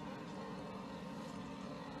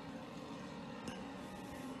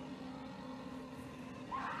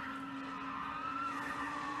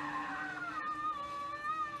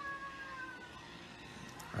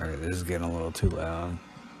 Alright, this is getting a little too loud.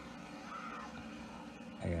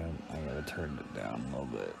 I gotta turn it down a little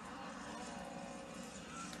bit.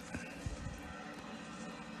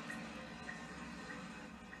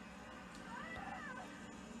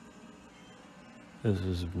 This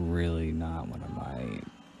is really not one of my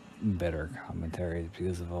better commentaries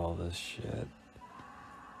because of all this shit.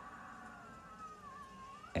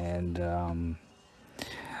 And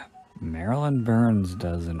Marilyn Burns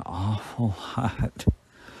does an awful lot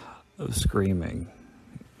of screaming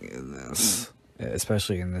in this,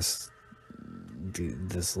 especially in this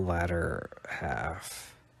latter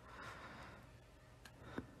half.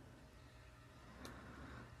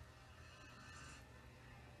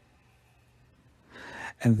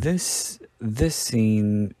 And this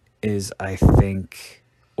scene is, I think,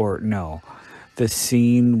 or no, the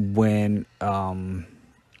scene when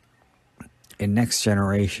in Next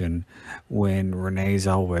Generation, when Renee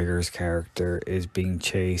Zellweger's character is being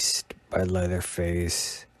chased by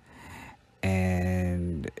Leatherface,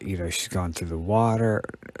 and she's going through the water,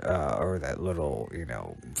 or that little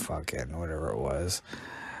fucking whatever it was,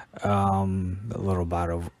 the little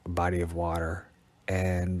body of water,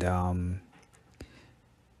 and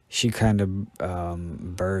she kind of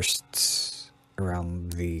bursts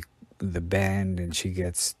around the bend, and she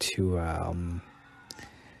gets to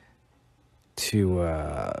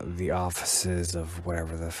the offices of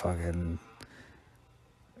whatever the fucking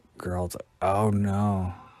girls. Oh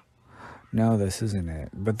no, this isn't it.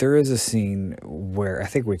 But there is a scene where I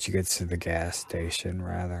think when she gets to the gas station,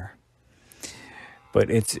 rather. But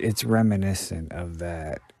it's reminiscent of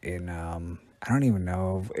that. In I don't even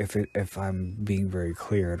know if I'm being very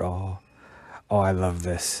clear at all. Oh, I love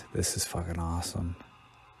this. This is fucking awesome.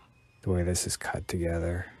 The way this is cut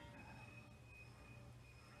together.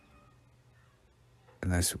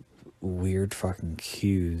 And those weird fucking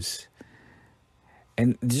cues.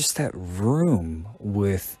 And just that room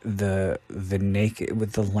with the naked,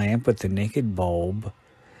 with the lamp with the naked bulb.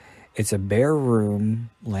 It's a bare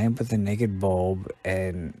room, lamp with the naked bulb,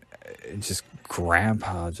 and just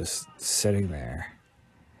grandpa just sitting there.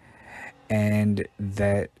 And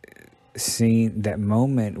that scene, that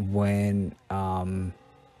moment when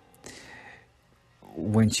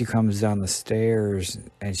she comes down the stairs,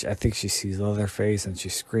 and I think she sees Leatherface and she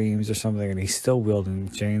screams or something, and he's still wielding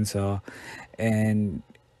the chainsaw, and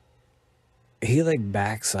he like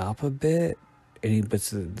backs up a bit, and he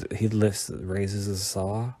raises the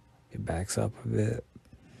saw, he backs up a bit.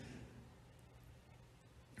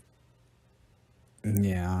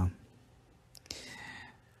 Yeah.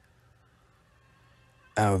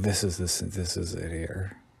 Oh, this is it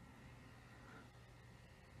here.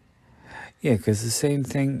 Yeah, because the same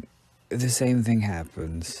thing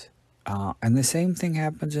happens, and the same thing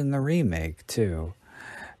happens in the remake too,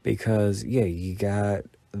 because you got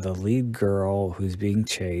the lead girl who's being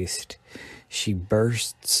chased. She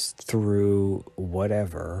bursts through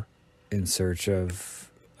whatever in search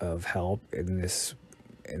of help. In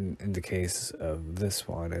the case of this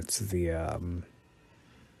one, it's the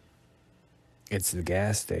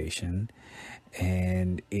gas station.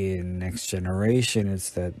 And in Next Generation, it's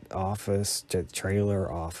that trailer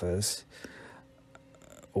office,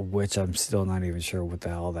 which I'm still not even sure what the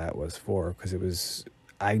hell that was for, because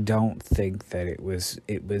I don't think that it was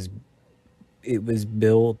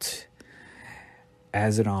built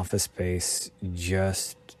as an office space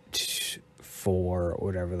just for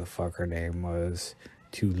whatever the fuck her name was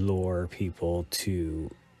to lure people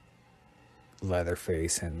to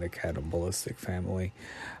Leatherface and the cannibalistic family.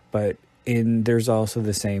 But there's also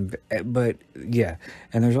the same, but yeah,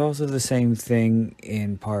 and there's also the same thing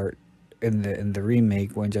in part in the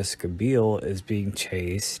remake when Jessica Biel is being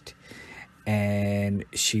chased and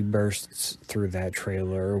she bursts through that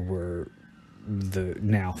trailer where the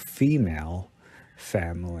now female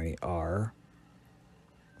family are.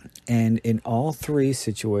 And in all three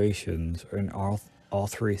situations, or in all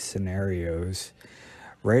three scenarios,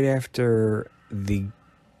 right after the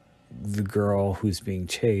girl who's being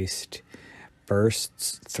chased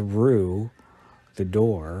bursts through the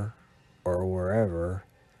door or wherever,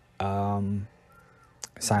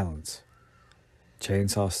 silence.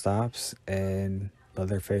 Chainsaw stops and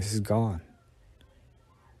Leatherface is gone.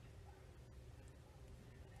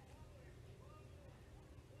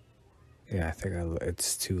 Yeah, I think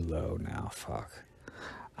it's too low now. Fuck.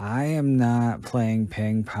 I am not playing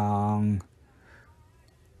ping pong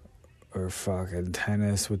or fucking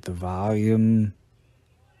tennis with the volume.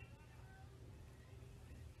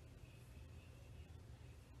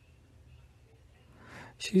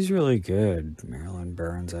 She's really good, Marilyn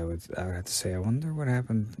Burns. I would have to say. I wonder what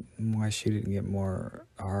happened, why she didn't get more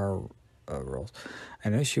horror roles. I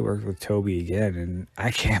know she worked with Toby again, and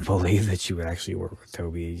I can't believe that she would actually work with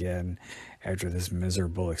Toby again after this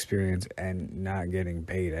miserable experience and not getting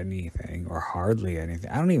paid anything or hardly anything.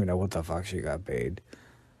 I don't even know what the fuck she got paid.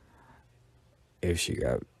 If she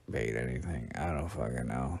got paid anything, I don't fucking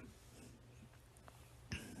know.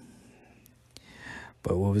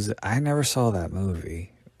 But what was it? I never saw that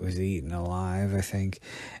movie. It was Eaten Alive, I think.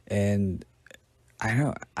 And I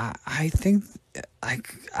don't, I think,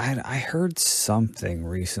 I heard something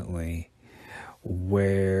recently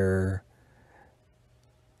where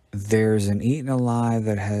there's an Eaten Alive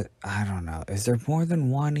that has, I don't know, is there more than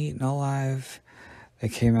one Eaten Alive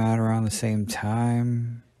that came out around the same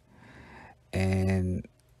time? And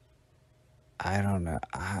I don't know,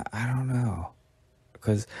 I don't know.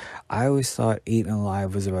 Because I always thought Eaten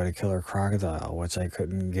Alive was about a killer crocodile, which I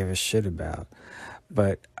couldn't give a shit about.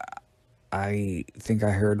 But I think I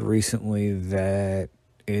heard recently that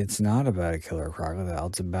it's not about a killer crocodile.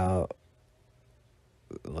 It's about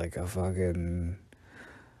like a fucking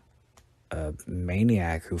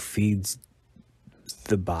maniac who feeds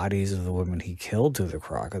the bodies of the women he killed to the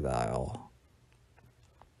crocodile.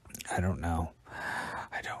 I don't know.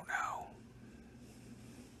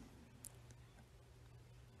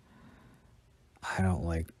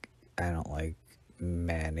 I don't like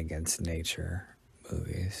man against nature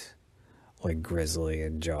movies. Like Grizzly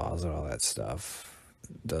and Jaws and all that stuff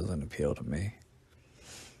doesn't appeal to me.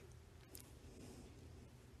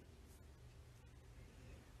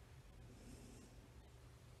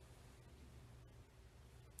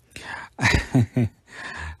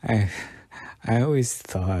 I I always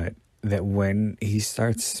thought that when he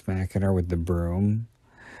starts smacking her with the broom,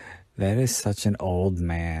 that is such an old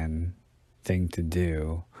man thing to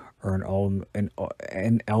do, or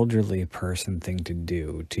an elderly person thing to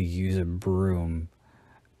do, to use a broom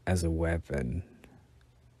as a weapon.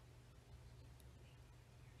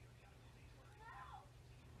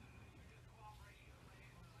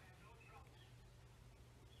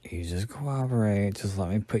 You just cooperate. Just let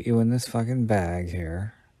me put you in this fucking bag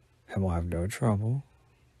here, and we'll have no trouble.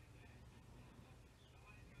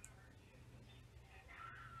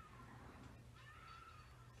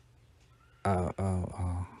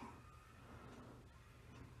 Oh.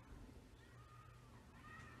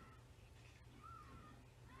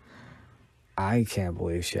 I can't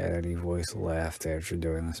believe she had any voice left after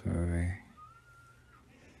doing this movie.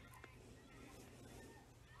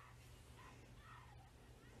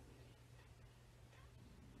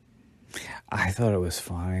 I thought it was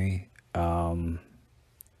funny that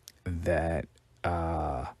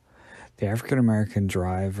the African American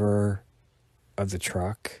driver of the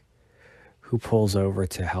truck who pulls over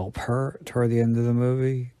to help her toward the end of the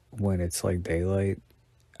movie when it's like daylight,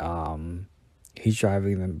 he's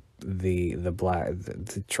driving the black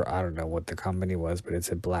I don't know what the company was, but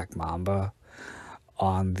it's a Black Mamba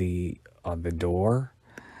on the door.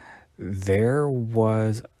 There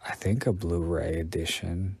was, I think, a Blu-ray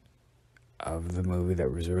edition of the movie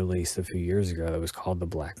that was released a few years ago that was called the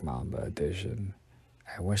Black Mamba edition.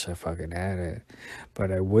 I wish I fucking had it,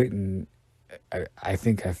 but I wouldn't. I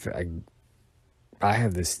think I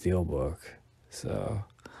have the Steelbook, so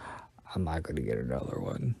I'm not going to get another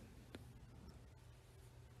one.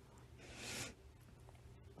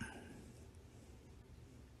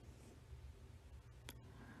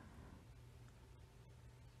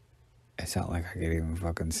 It's not like I could even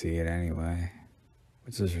fucking see it anyway,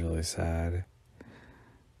 which is really sad.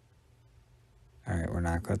 Alright, we're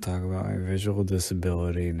not going to talk about my visual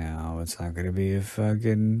disability now. It's not going to be a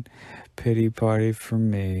fucking pity party for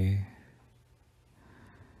me.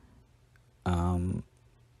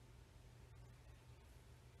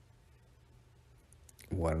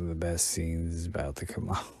 One of the best scenes is about to come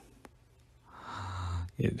up.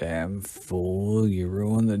 You damn fool, you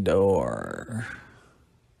ruined the door.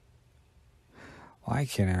 Why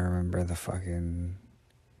can't I remember his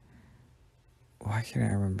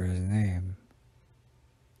name?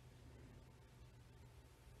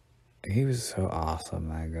 He was so awesome,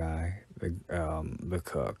 that guy. The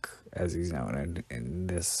cook, as he's known in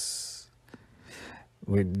this.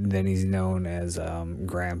 Then he's known as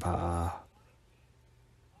Grandpa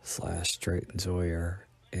 / Straight and Sawyer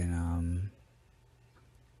in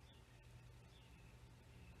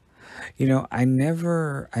I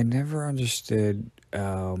never understood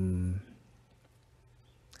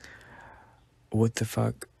what the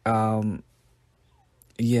fuck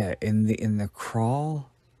yeah, in the crawl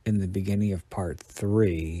in the beginning of part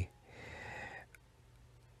 3,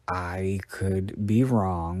 I could be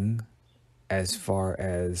wrong as far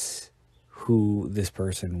as who this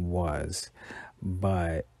person was,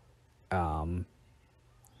 but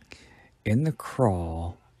in the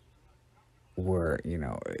crawl where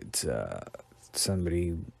it's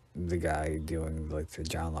somebody, the guy doing like the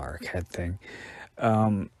John Larroquette thing,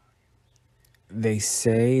 they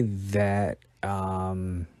say that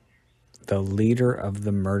the leader of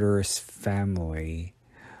the murderous family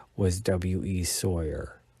was W.E.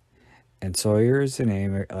 Sawyer. And Sawyer is the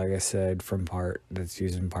name, like I said, from that's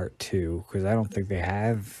used in part 2, because I don't think they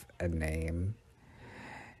have a name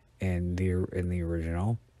in the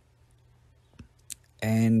original.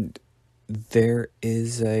 And there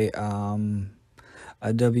is a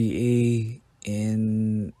W.E.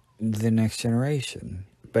 in The Next Generation,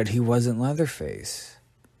 but he wasn't Leatherface.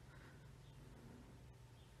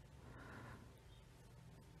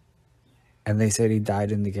 And they said he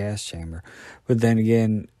died in the gas chamber. But then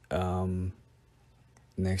again,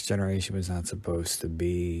 Next Generation was not supposed to have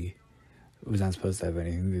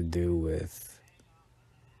anything to do with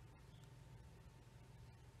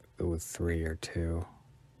 3 or 2.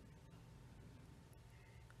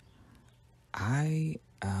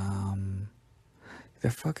 The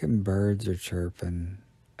fucking birds are chirping.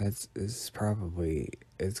 It's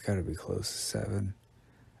gotta be close to 7,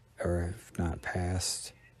 or if not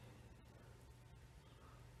past.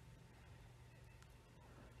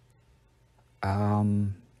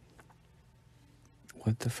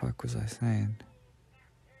 What the fuck was I saying?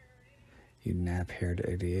 You nap-haired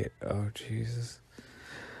idiot. Oh, Jesus.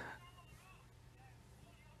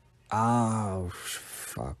 Oh,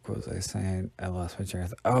 fuck, what was I saying? I lost my train of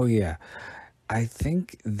thought. Oh, yeah. I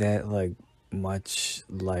think that, like, much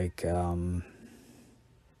like,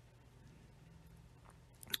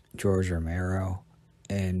 George Romero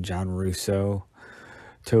and John Russo,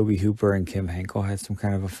 Tobe Hooper and Kim Henkel had some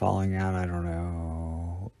kind of a falling out. I don't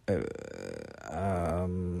know.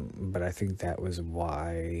 But I think that was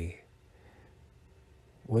why.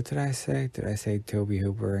 What did I say? Did I say Tobe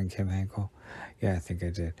Hooper and Kim Henkel? Yeah, I think I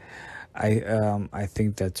did. I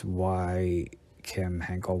think that's why Kim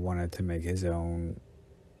Henkel wanted to make his own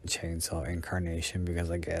chainsaw incarnation, because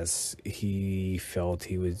I guess he felt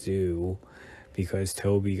he was due, because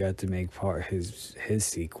Toby got to make his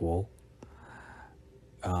sequel,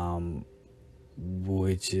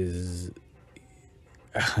 which is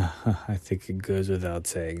I think it goes without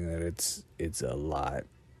saying that it's a lot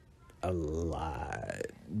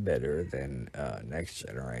better than Next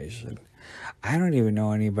Generation. I don't even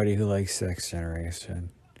know anybody who likes Next Generation.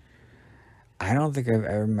 I don't think I've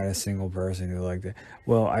ever met a single person who liked it.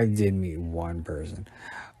 Well, I did meet one person.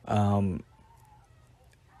 But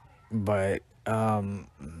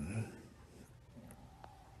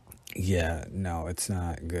yeah, no, it's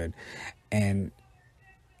not good. And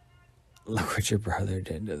look what your brother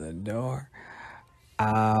did to the door.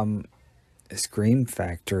 Scream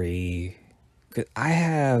Factory. 'Cause I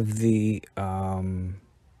have the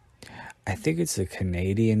I think it's a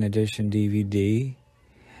Canadian edition DVD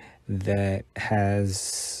that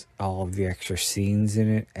has all of the extra scenes in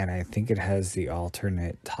it, and I think it has the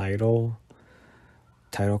alternate title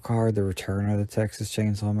card, The Return of the Texas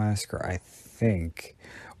Chainsaw Massacre, I think.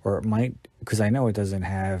 Or it might, because I know it doesn't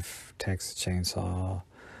have Texas Chainsaw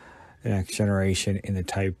The Next Generation in the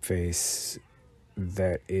typeface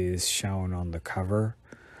that is shown on the cover.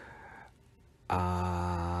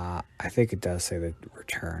 I think it does say The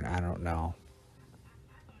Return. I don't know.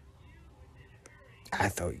 I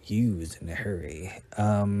thought you was in a hurry.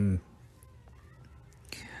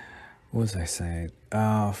 What was I saying?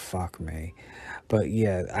 Oh, fuck me. But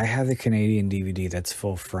yeah, I have the Canadian DVD that's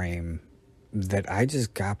full frame that I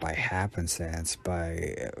just got by happenstance.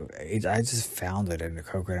 I just found it in the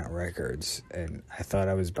Coconut Records, and I thought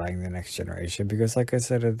I was buying the Next Generation because, like I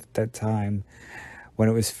said at that time, when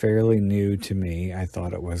it was fairly new to me, I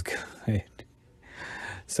thought it was good,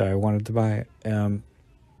 so I wanted to buy it.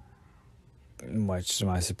 Much to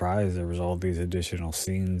my surprise, there was all these additional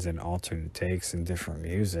scenes and alternate takes and different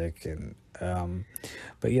music, and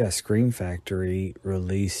but yeah, Scream Factory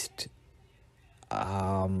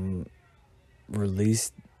um,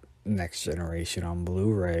 released Next Generation on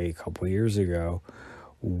Blu-ray a couple years ago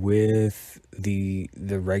with the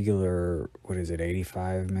regular, what is it,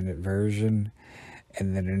 85-minute version,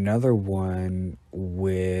 and then another one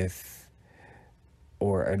with,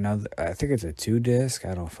 or another, I think it's a 2 disc.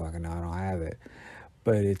 I don't fucking know, I don't have it,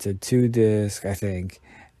 but it's a 2 disc, I think,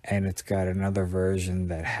 and it's got another version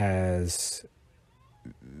that has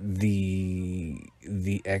the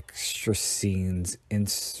extra scenes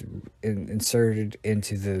inserted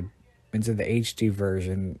into the HD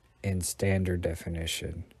version in standard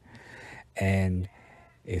definition. And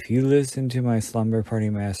if you listen to my Slumber Party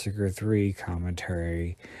Massacre 3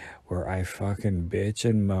 commentary, where I fucking bitch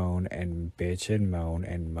and moan and bitch and moan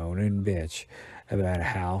and moan and bitch about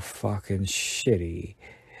how fucking shitty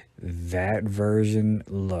that version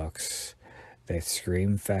looks that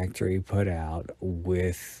Scream Factory put out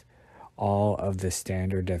with all of the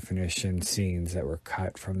standard definition scenes that were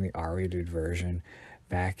cut from the R-rated version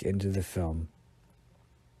back into the film,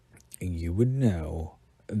 you would know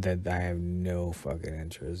that I have no fucking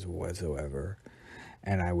interest whatsoever,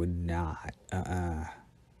 and I would not.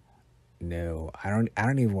 No, I don't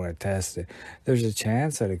even want to test it. There's a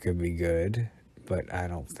chance that it could be good, but I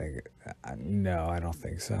don't think. No, I don't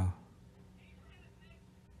think so.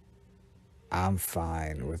 I'm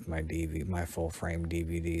fine with my full frame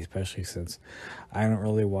DVD, especially since I don't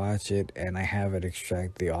really watch it and I have it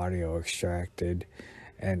the audio extracted,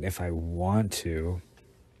 and if I want to,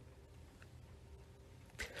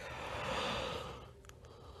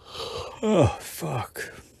 oh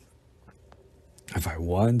fuck, if I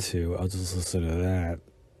want to, I'll just listen to that.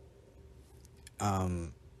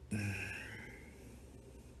 Um,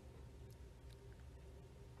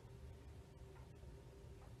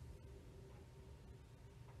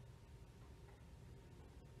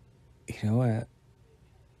 you know what?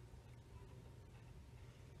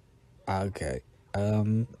 Okay.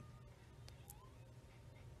 Um,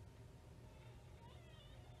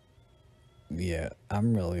 yeah,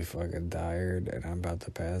 I'm really fucking tired and I'm about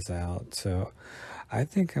to pass out, so I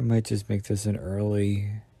think I might just make this an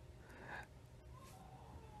early,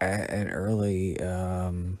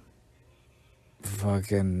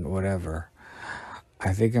 fucking whatever.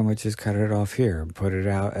 I think I might just cut it off here and put it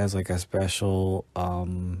out as like a special,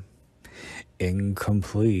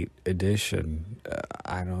 incomplete edition.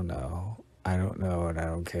 I don't know. I don't know and I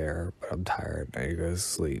don't care, but I'm tired. I need to go to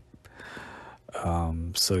sleep.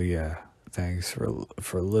 So yeah, thanks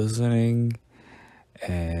for listening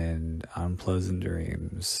and unpleasant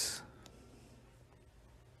dreams.